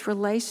picture of this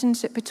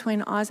relationship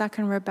between Isaac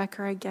and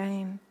Rebekah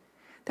again.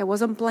 There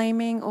wasn't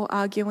blaming or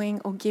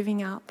arguing or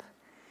giving up.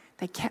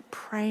 They kept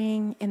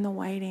praying in the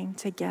waiting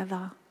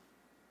together.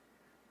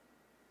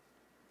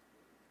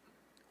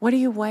 What are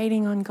you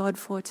waiting on God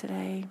for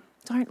today?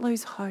 Don't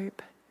lose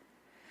hope.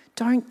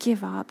 Don't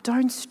give up.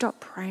 Don't stop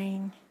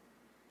praying.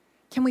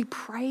 Can we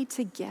pray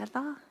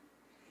together?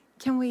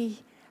 Can we,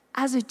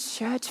 as a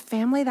church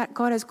family that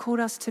God has called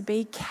us to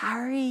be,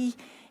 carry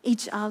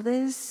each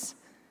other's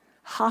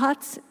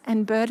hearts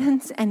and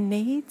burdens and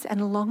needs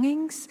and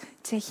longings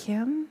to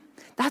Him?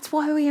 That's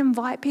why we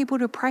invite people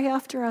to pray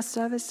after our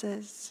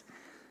services.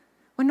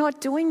 We're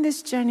not doing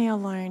this journey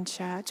alone,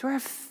 church. We're a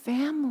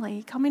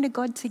family coming to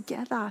God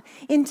together,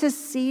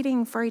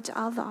 interceding for each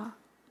other.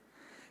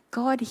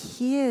 God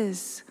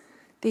hears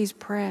these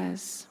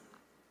prayers.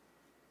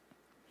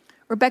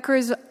 Rebekah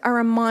is a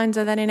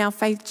reminder that in our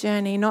faith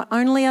journey, not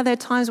only are there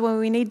times where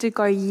we need to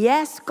go,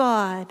 yes,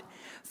 God,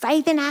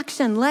 faith in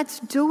action, let's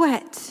do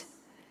it.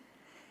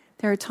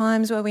 There are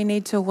times where we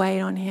need to wait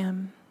on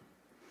Him.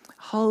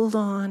 Hold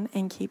on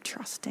and keep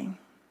trusting.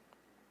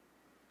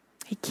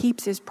 He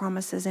keeps His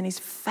promises and He's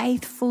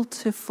faithful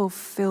to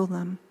fulfill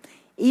them,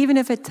 even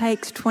if it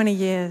takes 20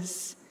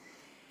 years.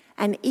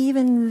 And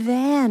even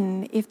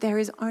then, if there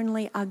is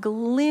only a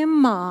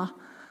glimmer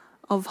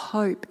of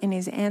hope in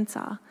His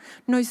answer.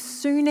 No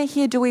sooner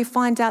here do we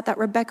find out that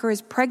Rebekah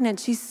is pregnant,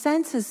 she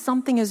senses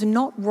something is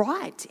not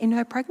right in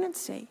her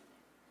pregnancy.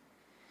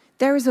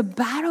 There is a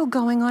battle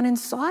going on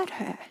inside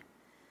her.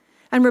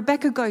 And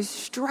Rebekah goes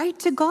straight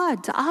to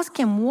God to ask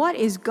Him what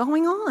is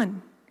going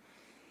on.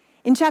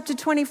 In chapter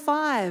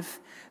 25,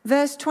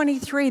 verse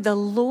 23, the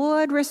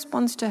Lord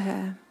responds to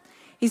her.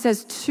 He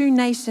says, 2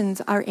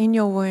 nations are in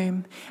your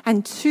womb,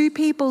 and 2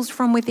 peoples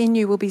from within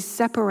you will be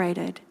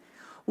separated.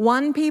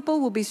 One people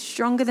will be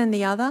stronger than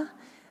the other,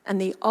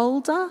 and the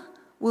older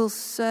will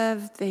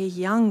serve the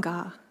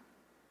younger.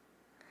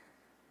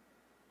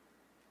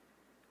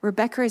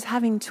 Rebekah is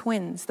having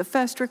twins, the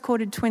first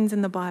recorded twins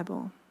in the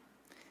Bible.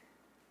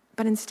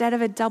 But instead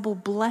of a double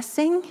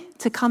blessing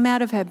to come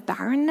out of her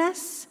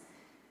barrenness,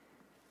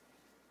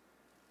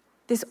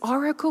 this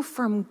oracle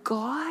from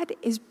God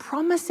is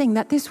promising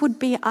that this would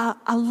be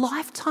a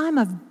lifetime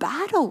of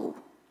battle.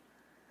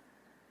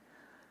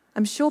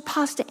 I'm sure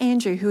Pastor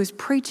Andrew, who is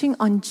preaching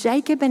on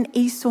Jacob and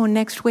Esau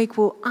next week,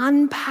 will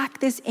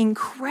unpack this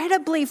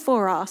incredibly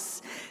for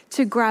us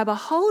to grab a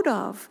hold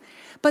of.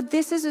 But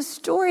this is a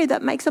story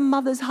that makes a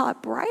mother's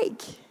heart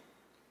break.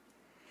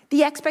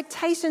 The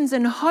expectations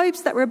and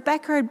hopes that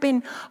Rebekah had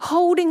been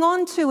holding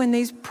on to and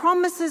these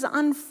promises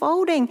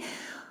unfolding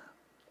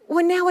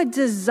were now a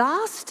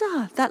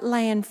disaster that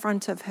lay in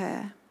front of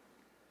her.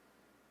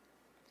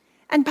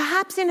 And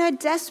perhaps in her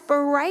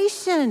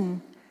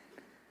desperation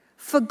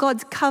for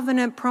God's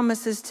covenant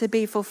promises to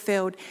be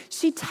fulfilled,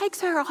 she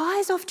takes her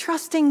eyes off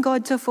trusting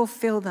God to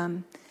fulfill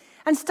them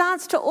and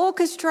starts to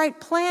orchestrate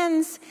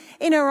plans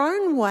in her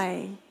own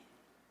way,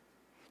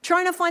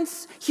 trying to find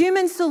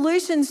human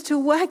solutions to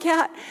work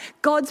out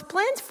God's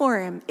plans for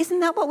him.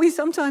 Isn't that what we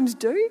sometimes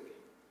do?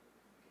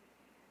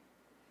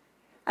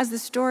 As the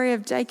story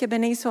of Jacob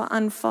and Esau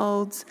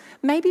unfolds,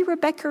 maybe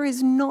Rebekah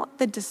is not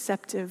the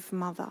deceptive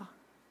mother.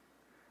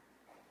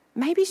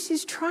 Maybe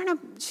she's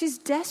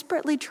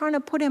desperately trying to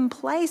put in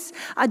place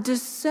a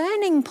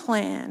discerning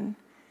plan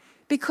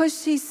because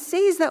she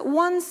sees that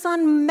one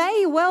son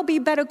may well be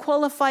better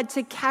qualified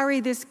to carry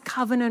this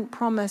covenant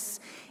promise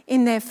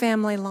in their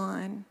family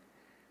line.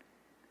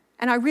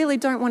 And I really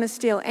don't want to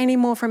steal any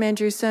more from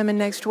Andrew's sermon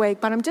next week,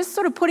 but I'm just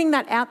sort of putting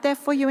that out there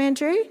for you,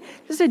 Andrew.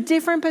 Just a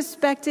different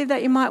perspective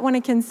that you might want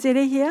to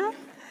consider here.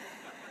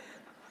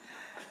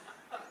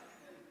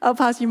 I'll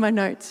pass you my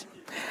notes.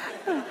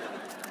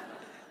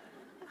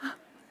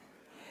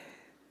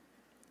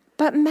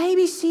 But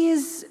maybe she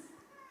is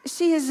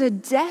a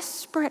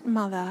desperate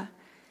mother,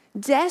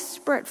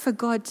 desperate for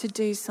God to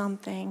do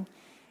something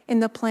in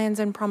the plans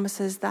and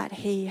promises that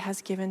he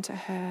has given to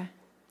her.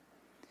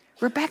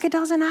 Rebecca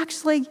doesn't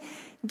actually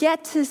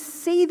get to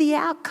see the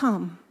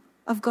outcome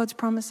of God's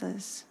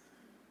promises.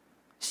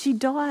 She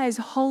dies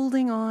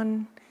holding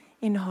on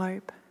in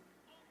hope.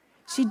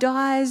 She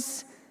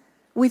dies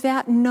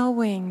without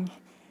knowing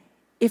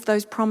if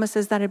those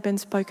promises that had been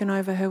spoken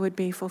over her would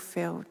be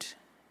fulfilled.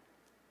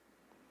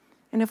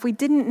 And if we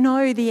didn't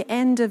know the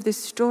end of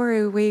this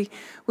story, we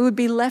would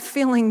be left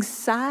feeling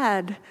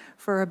sad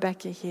for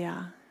Rebecca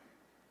here.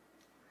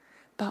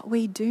 But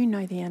we do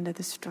know the end of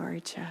the story,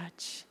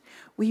 church.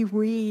 We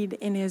read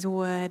in his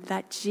word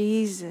that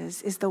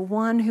Jesus is the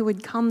one who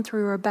would come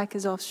through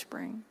Rebecca's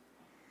offspring.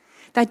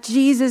 That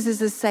Jesus is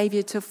the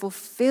Savior to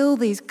fulfill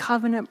these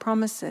covenant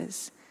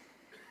promises.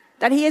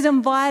 That he has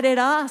invited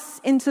us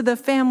into the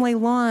family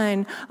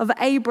line of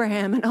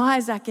Abraham and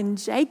Isaac and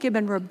Jacob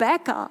and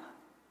Rebecca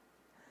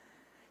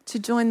to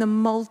join the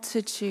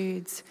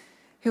multitudes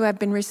who have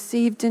been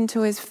received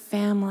into his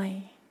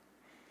family,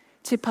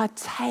 to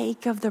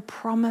partake of the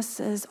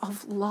promises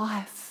of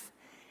life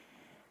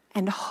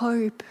and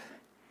hope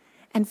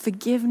and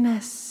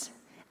forgiveness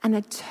and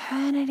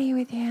eternity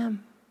with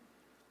him.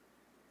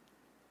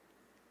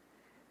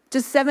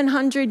 Just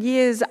 700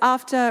 years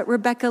after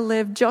Rebecca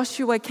lived,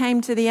 Joshua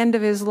came to the end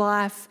of his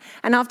life.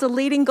 And after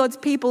leading God's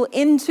people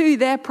into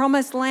their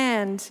promised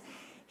land,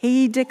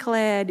 he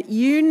declared,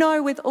 "You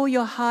know with all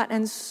your heart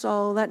and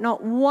soul that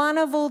not one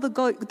of all the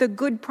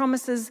good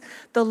promises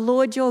the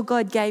Lord your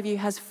God gave you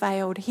has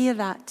failed." Hear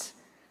that.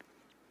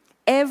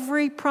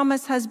 Every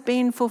promise has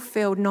been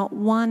fulfilled, not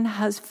one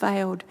has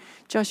failed.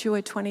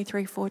 Joshua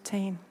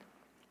 23:14.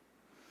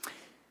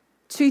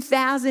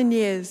 2,000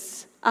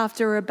 years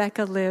after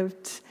Rebecca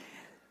lived,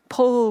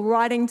 Paul,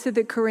 writing to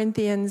the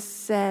Corinthians,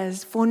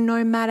 says, "For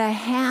no matter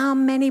how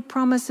many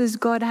promises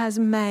God has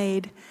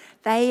made,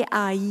 they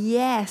are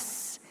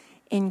yes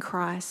in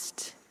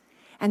Christ.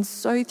 And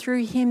so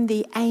through him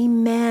the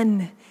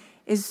amen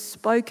is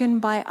spoken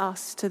by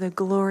us to the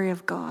glory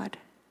of God."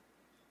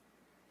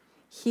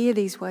 Hear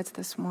these words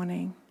this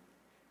morning.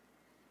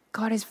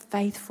 God is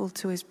faithful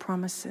to his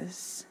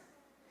promises.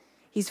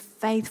 He's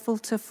faithful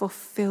to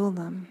fulfill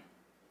them.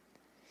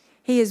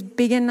 He is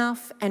big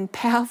enough and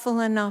powerful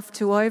enough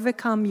to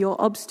overcome your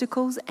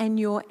obstacles and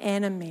your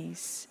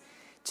enemies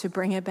to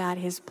bring about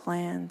his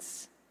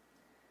plans.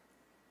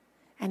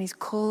 And he's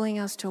calling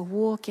us to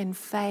walk in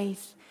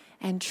faith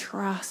and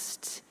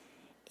trust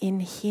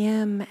in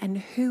him and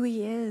who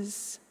he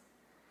is.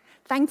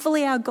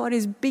 Thankfully, our God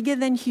is bigger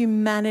than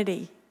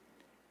humanity.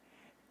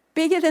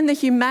 Bigger than the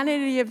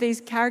humanity of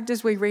these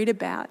characters we read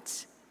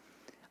about.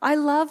 I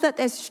love that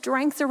their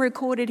strengths are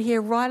recorded here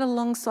right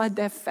alongside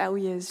their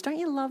failures. Don't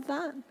you love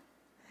that?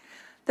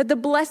 That the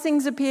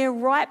blessings appear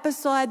right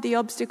beside the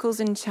obstacles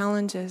and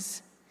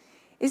challenges.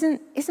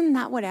 Isn't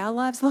that what our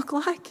lives look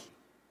like?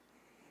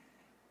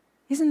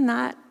 Isn't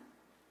that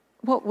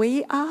what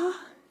we are?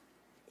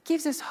 It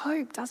gives us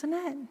hope, doesn't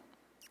it?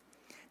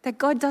 That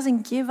God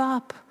doesn't give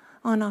up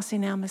on us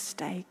in our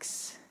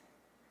mistakes,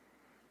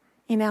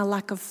 in our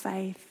lack of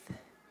faith,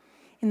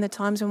 in the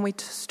times when we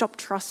stop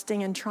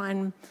trusting and try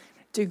and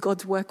do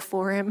God's work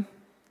for him.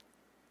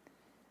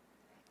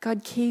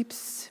 God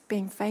keeps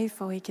being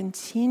faithful. He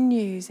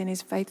continues in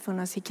his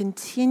faithfulness. He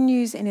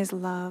continues in his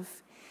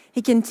love.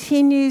 He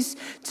continues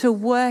to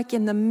work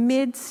in the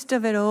midst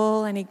of it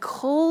all, and he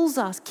calls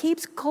us,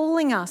 keeps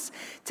calling us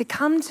to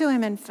come to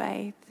him in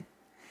faith,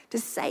 to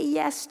say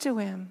yes to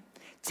him,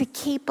 to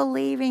keep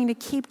believing, to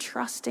keep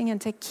trusting,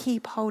 and to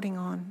keep holding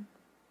on.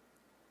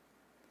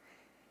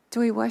 Do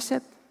we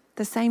worship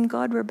the same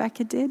God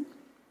Rebecca did?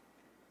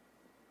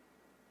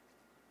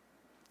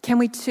 Can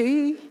we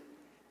too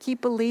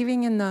keep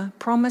believing in the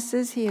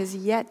promises he has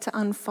yet to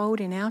unfold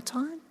in our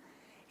time,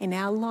 in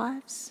our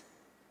lives?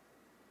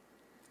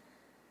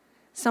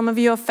 Some of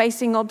you are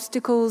facing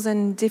obstacles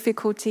and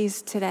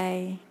difficulties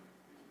today,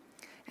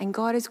 and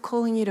God is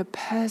calling you to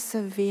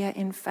persevere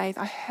in faith.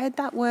 I heard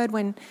that word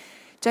when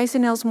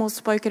Jason Elsmore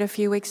spoke it a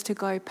few weeks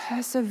ago.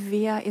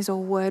 Persevere is a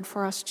word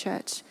for us,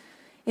 church,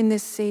 in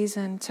this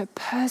season, to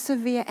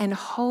persevere and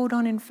hold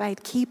on in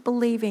faith. Keep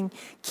believing,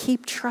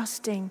 keep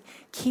trusting,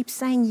 keep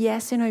saying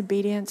yes in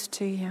obedience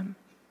to him.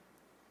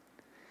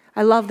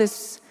 I love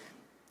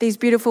these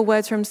beautiful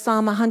words from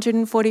Psalm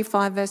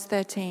 145, verse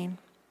 13.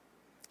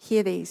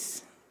 Hear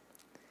these.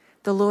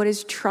 The Lord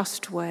is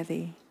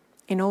trustworthy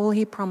in all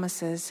he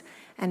promises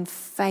and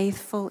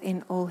faithful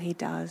in all he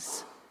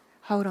does.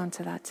 Hold on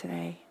to that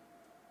today.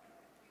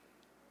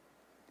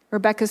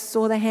 Rebecca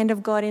saw the hand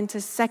of God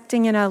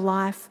intersecting in her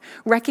life,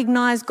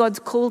 recognized God's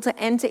call to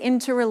enter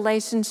into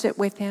relationship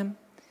with him.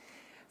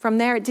 From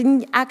there, it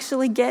didn't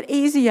actually get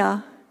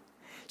easier.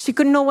 She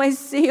couldn't always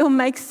see or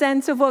make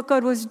sense of what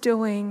God was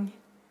doing,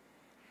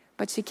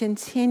 but she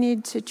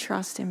continued to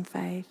trust in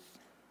faith.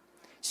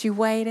 She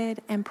waited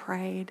and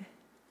prayed.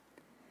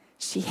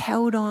 She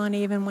held on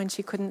even when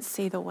she couldn't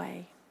see the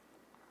way.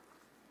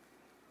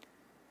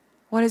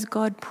 What has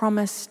God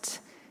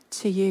promised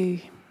to you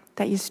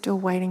that you're still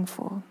waiting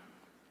for?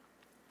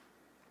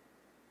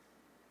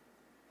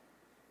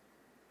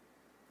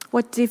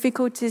 What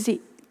difficulty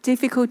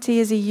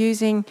is He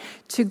using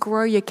to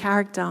grow your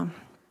character,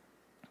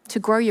 to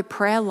grow your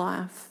prayer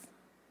life?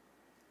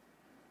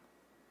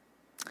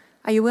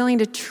 Are you willing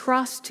to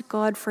trust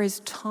God for His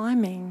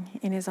timing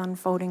in His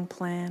unfolding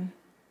plan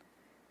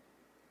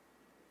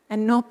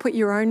and not put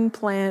your own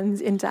plans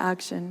into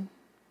action?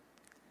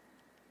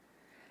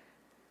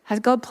 Has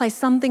God placed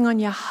something on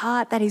your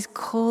heart that He's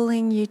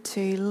calling you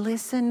to?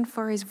 Listen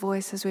for His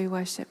voice as we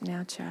worship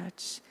now,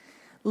 church.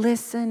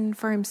 Listen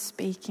for Him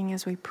speaking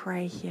as we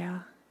pray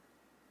here.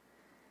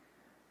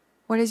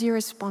 What is your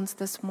response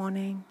this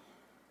morning?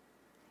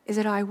 Is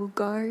it, I will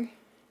go,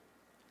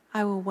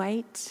 I will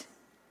wait,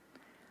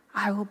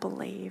 I will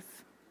believe?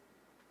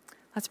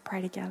 Let's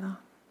pray together.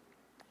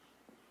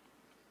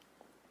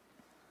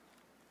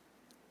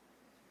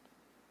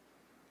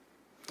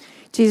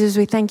 Jesus,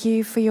 we thank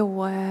you for your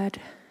word.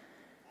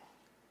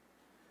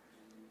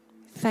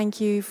 Thank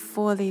you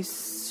for these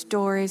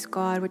stories,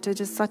 God, which are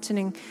just such an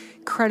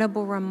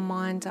incredible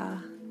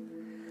reminder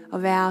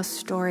of our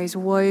stories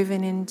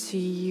woven into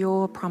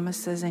your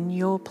promises and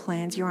your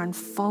plans, your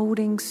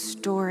unfolding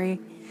story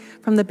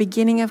from the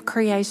beginning of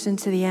creation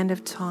to the end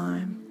of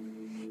time.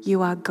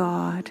 You are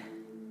God.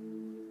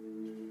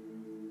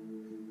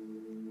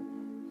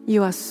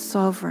 You are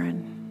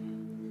sovereign.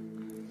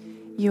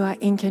 You are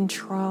in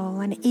control.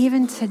 And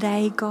even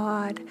today,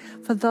 God,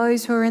 for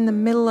those who are in the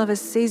middle of a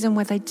season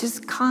where they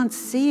just can't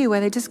see you, where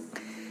they just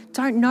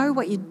don't know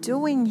what you're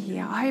doing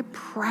here, I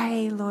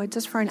pray, Lord,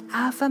 just for an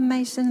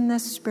affirmation in their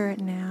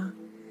spirit now,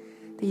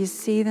 that you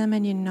see them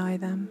and you know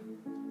them.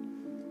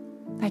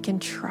 They can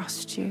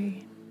trust you.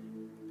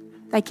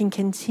 They can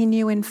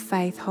continue in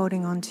faith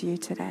holding on to you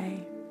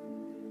today.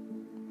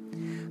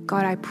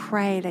 God, I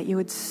pray that you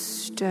would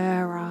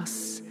stir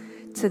us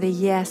to the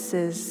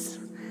yeses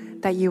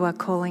that you are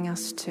calling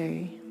us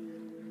to.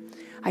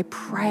 I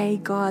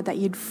pray, God, that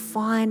you'd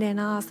find in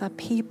us the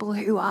people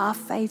who are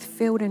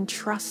faith-filled and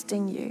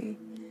trusting you.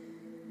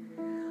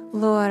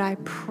 Lord, I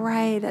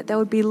pray that there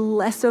would be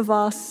less of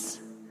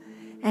us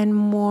and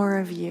more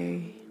of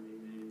you.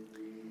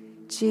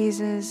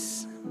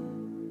 Jesus,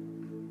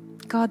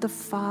 God the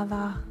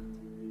Father,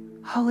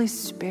 Holy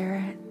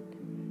Spirit,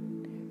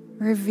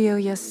 reveal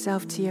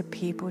yourself to your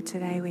people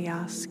today, we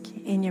ask.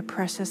 In your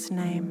precious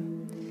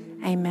name,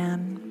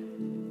 amen.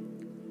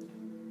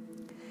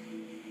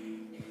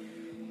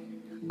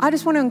 I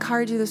just want to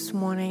encourage you this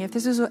morning, if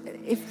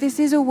this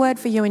is a word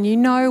for you and you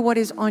know what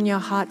is on your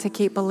heart to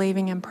keep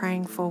believing and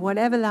praying for,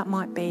 whatever that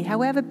might be,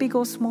 however big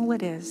or small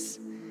it is,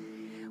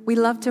 we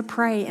love to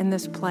pray in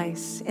this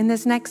place. In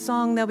this next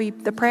song, there'll be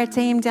the prayer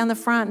team down the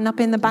front and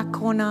up in the back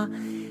corner.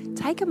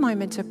 Take a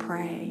moment to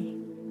pray.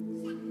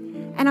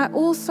 And I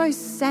also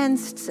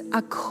sensed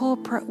a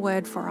corporate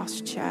word for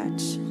us,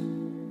 church.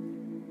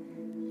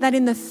 That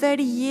in the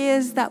 30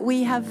 years that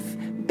we have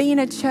been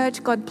a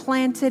church God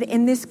planted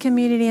in this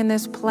community, in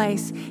this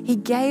place, He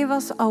gave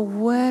us a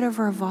word of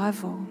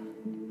revival.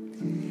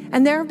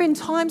 And there have been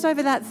times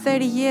over that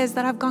 30 years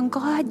that I've gone,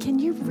 God, can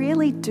you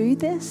really do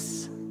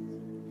this?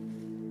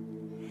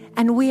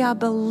 And we are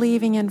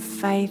believing in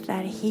faith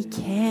that He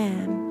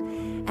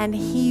can and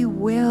He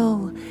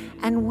will.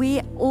 And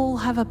we all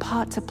have a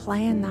part to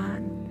play in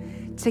that,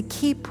 to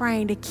keep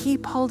praying, to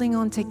keep holding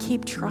on, to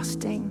keep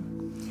trusting.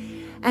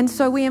 And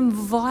so we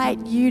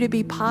invite you to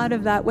be part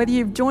of that, whether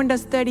you've joined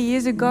us 30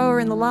 years ago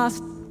or in the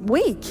last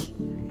week.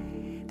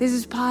 This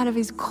is part of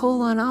His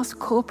call on us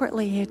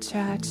corporately here,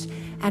 church.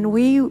 And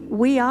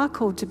we are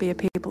called to be a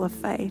people of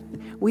faith.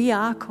 We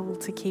are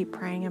called to keep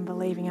praying and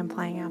believing and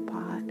playing our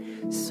part.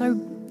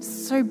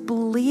 So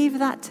believe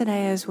that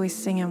today as we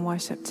sing and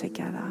worship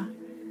together.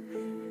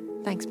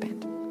 Thanks,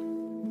 band.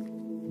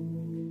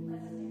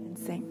 And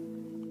sing.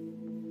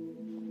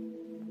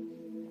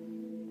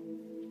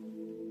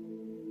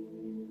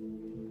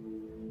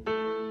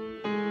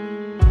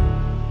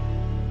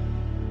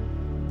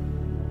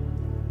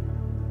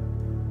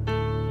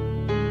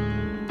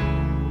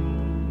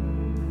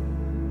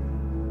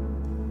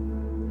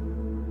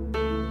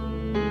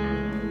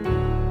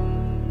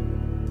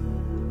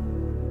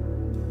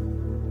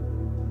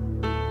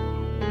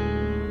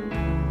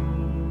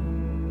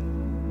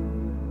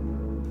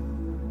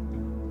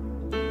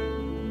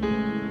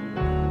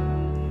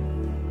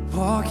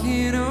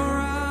 Walking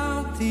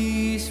around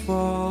these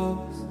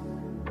walls,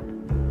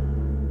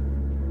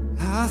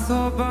 I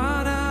thought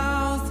by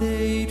now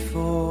they'd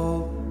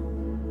fall,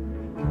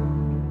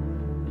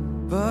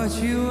 but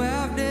you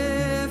have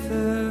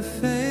never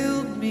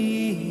failed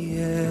me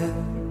yet.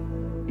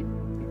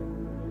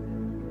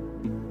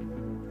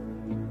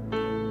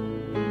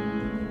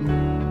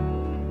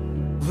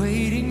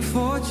 Waiting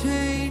for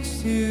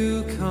change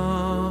to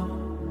come,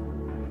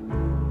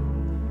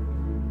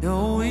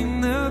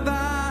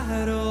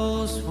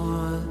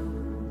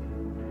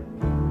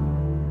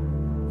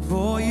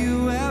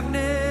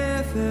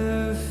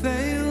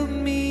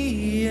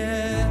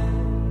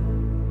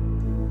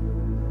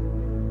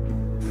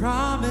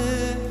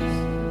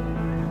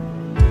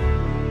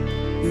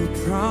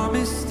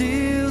 promise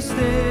still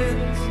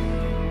stands.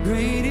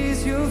 Great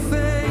is your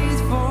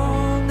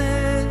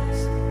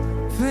faithfulness,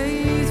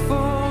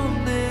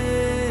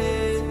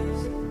 faithfulness.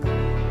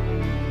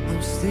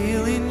 I'm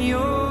still in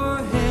your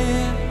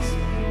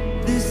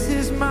hands. This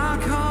is my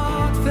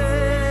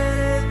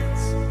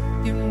confidence.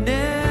 You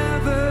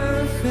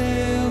never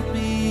failed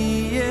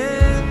me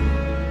yet.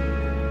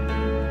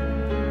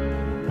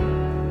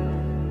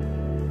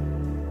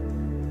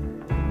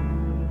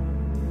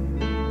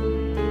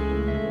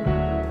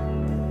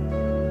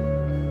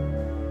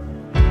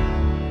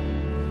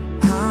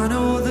 I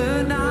know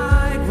the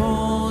night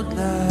won't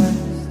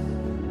last.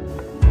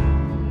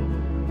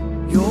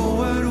 Your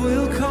word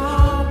will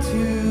come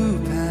to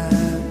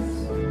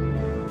pass.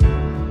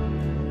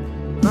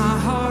 My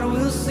heart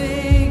will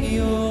sing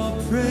your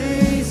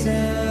praise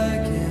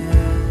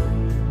again.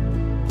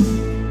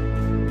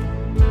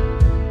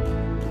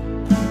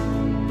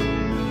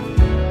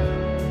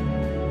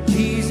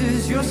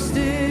 Jesus, you're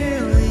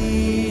still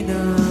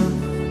enough.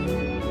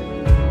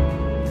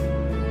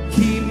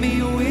 Keep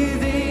me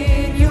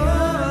within your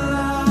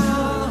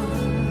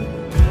love.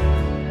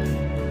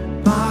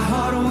 My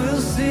heart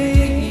will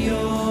sing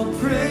your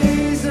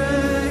praise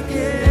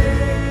again.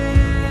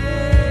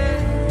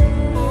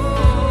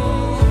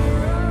 Oh,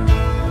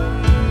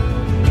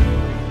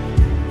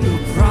 your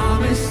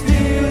promise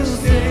still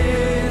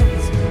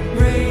stands.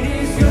 Great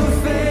is your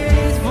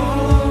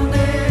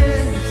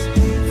faithfulness,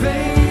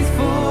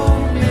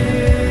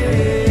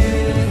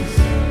 faithfulness.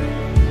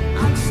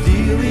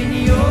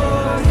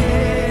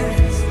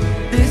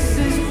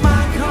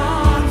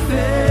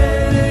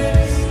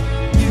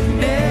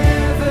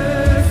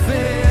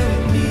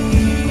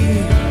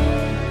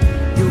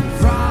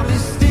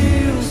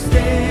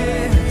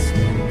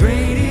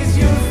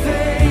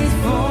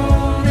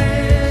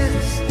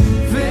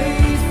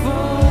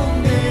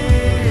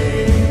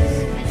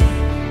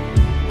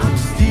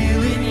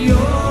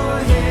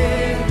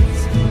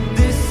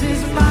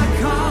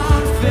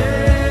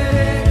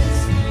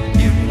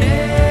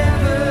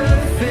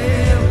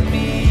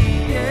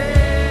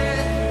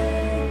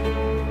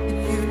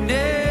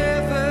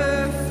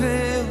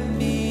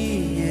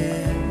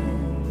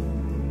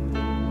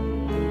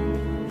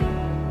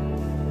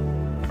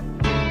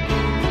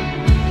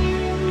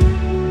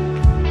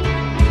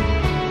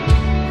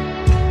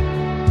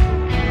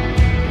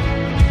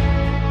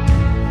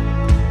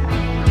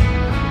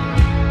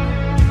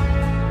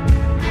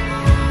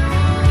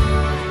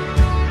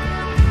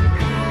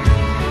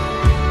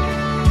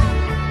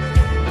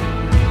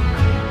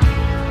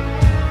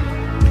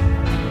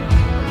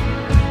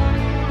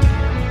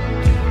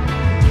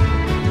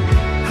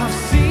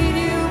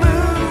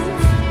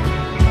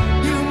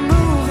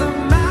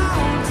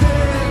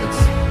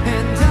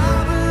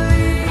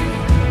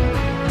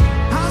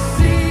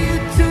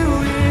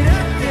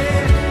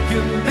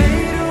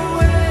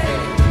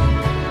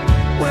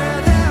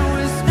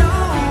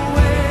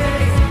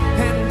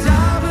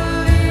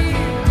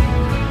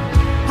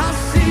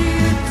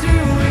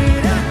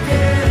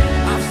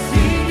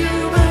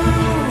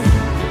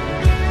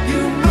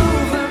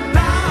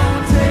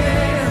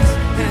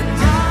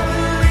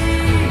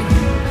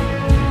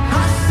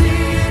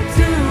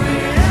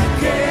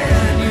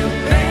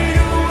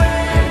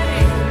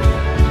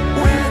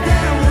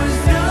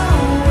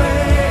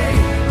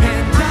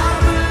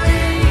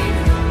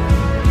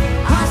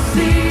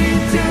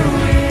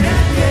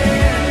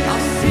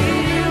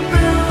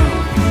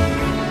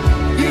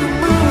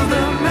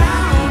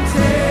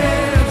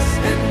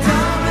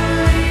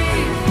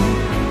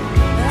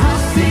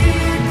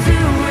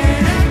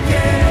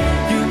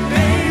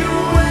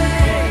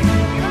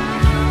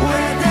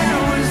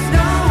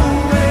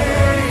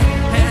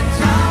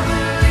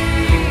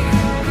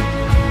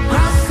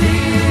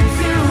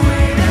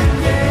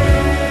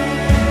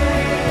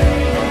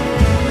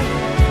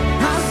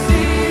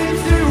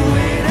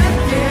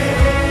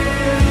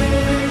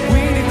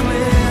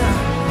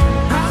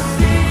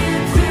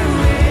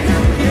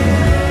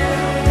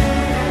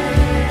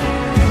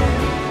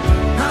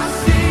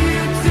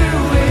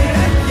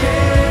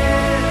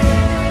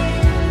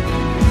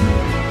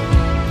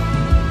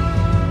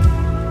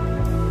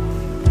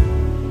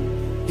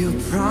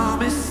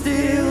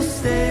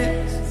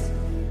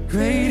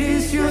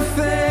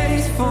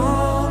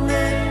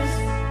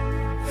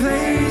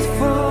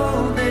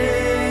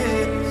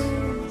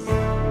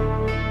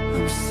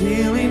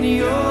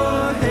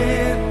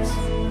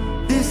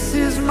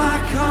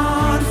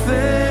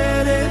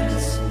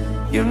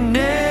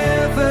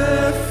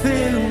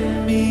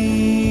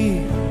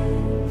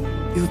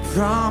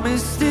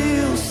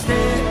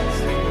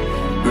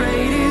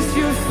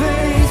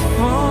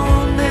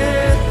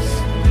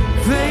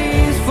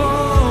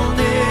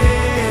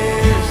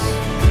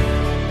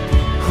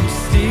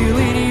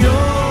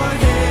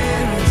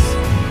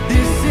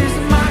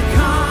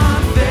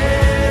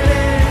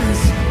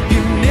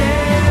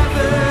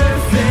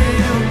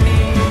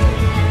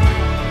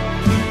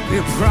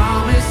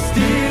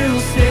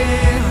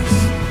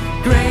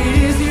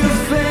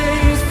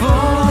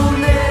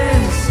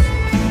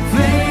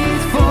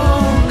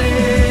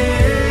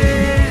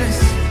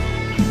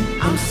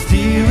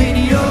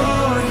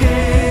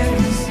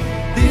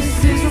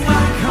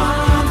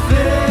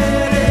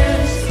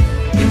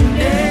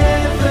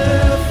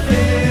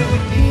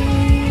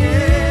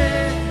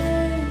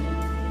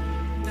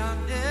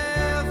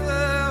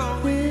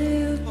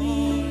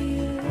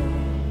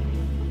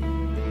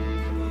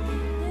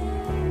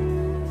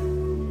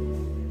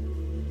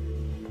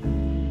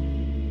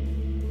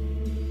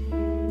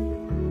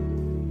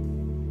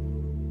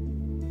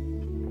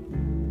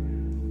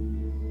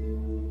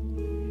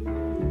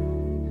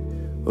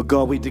 But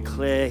God, we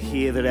declare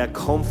here that our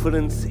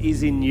confidence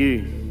is in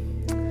you.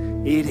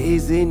 It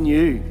is in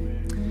you.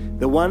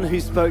 The one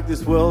who spoke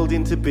this world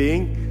into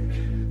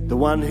being, the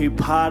one who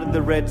parted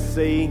the Red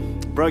Sea,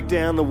 broke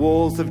down the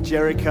walls of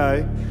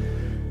Jericho,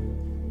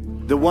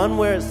 the one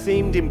where it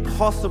seemed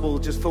impossible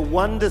just for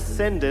one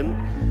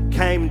descendant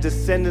came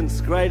descendants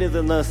greater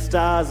than the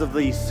stars of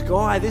the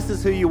sky. This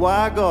is who you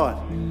are,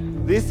 God.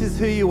 This is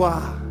who you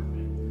are.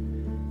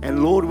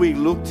 And Lord, we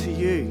look to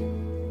you.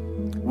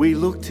 We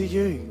look to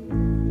you.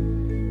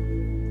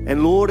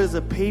 And Lord, as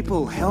a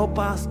people, help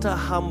us to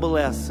humble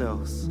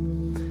ourselves.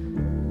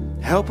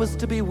 Help us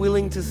to be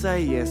willing to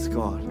say yes,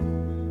 God.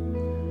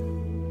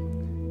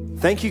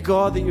 Thank you,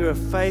 God, that you're a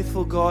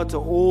faithful God to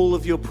all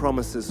of your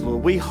promises,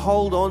 Lord. We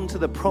hold on to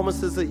the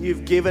promises that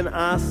you've given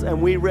us,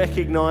 and we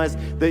recognize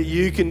that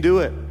you can do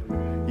it.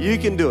 You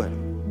can do it.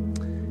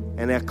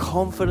 And our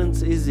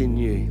confidence is in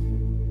you.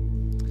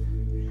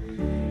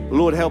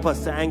 Lord, help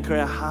us to anchor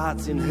our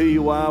hearts in who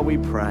you are, we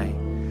pray.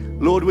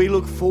 Lord, we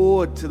look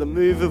forward to the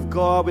move of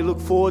God. We look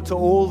forward to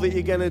all that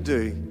you're going to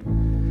do.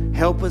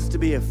 Help us to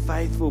be a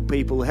faithful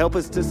people. Help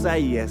us to say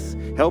yes.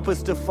 Help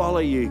us to follow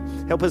you.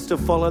 Help us to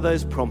follow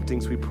those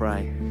promptings, we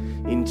pray.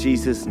 In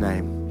Jesus'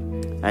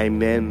 name,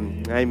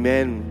 amen.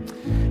 Amen.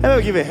 And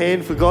we'll give a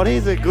hand for God.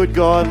 He's a good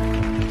God.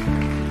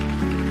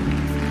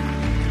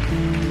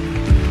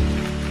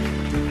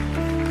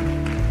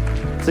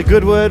 It's a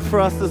good word for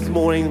us this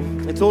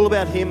morning. It's all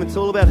about him. It's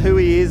all about who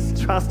he is,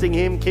 trusting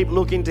him. Keep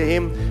looking to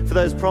him for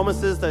those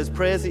promises, those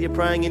prayers that you're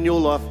praying in your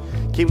life.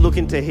 Keep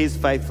looking to his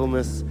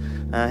faithfulness.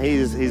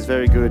 He's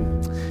very good.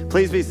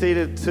 Please be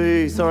seated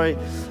too.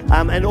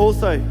 And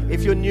also,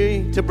 if you're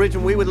new to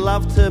Bridgeman, we would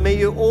love to meet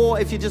you. Or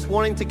if you're just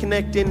wanting to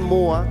connect in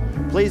more,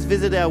 please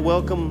visit our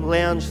welcome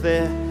lounge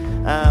there.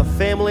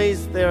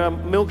 Families, there are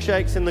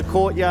milkshakes in the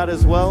courtyard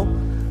as well.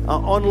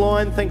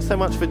 Online, thanks so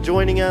much for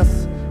joining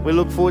us. We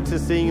look forward to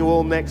seeing you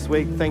all next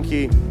week. Thank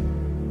you.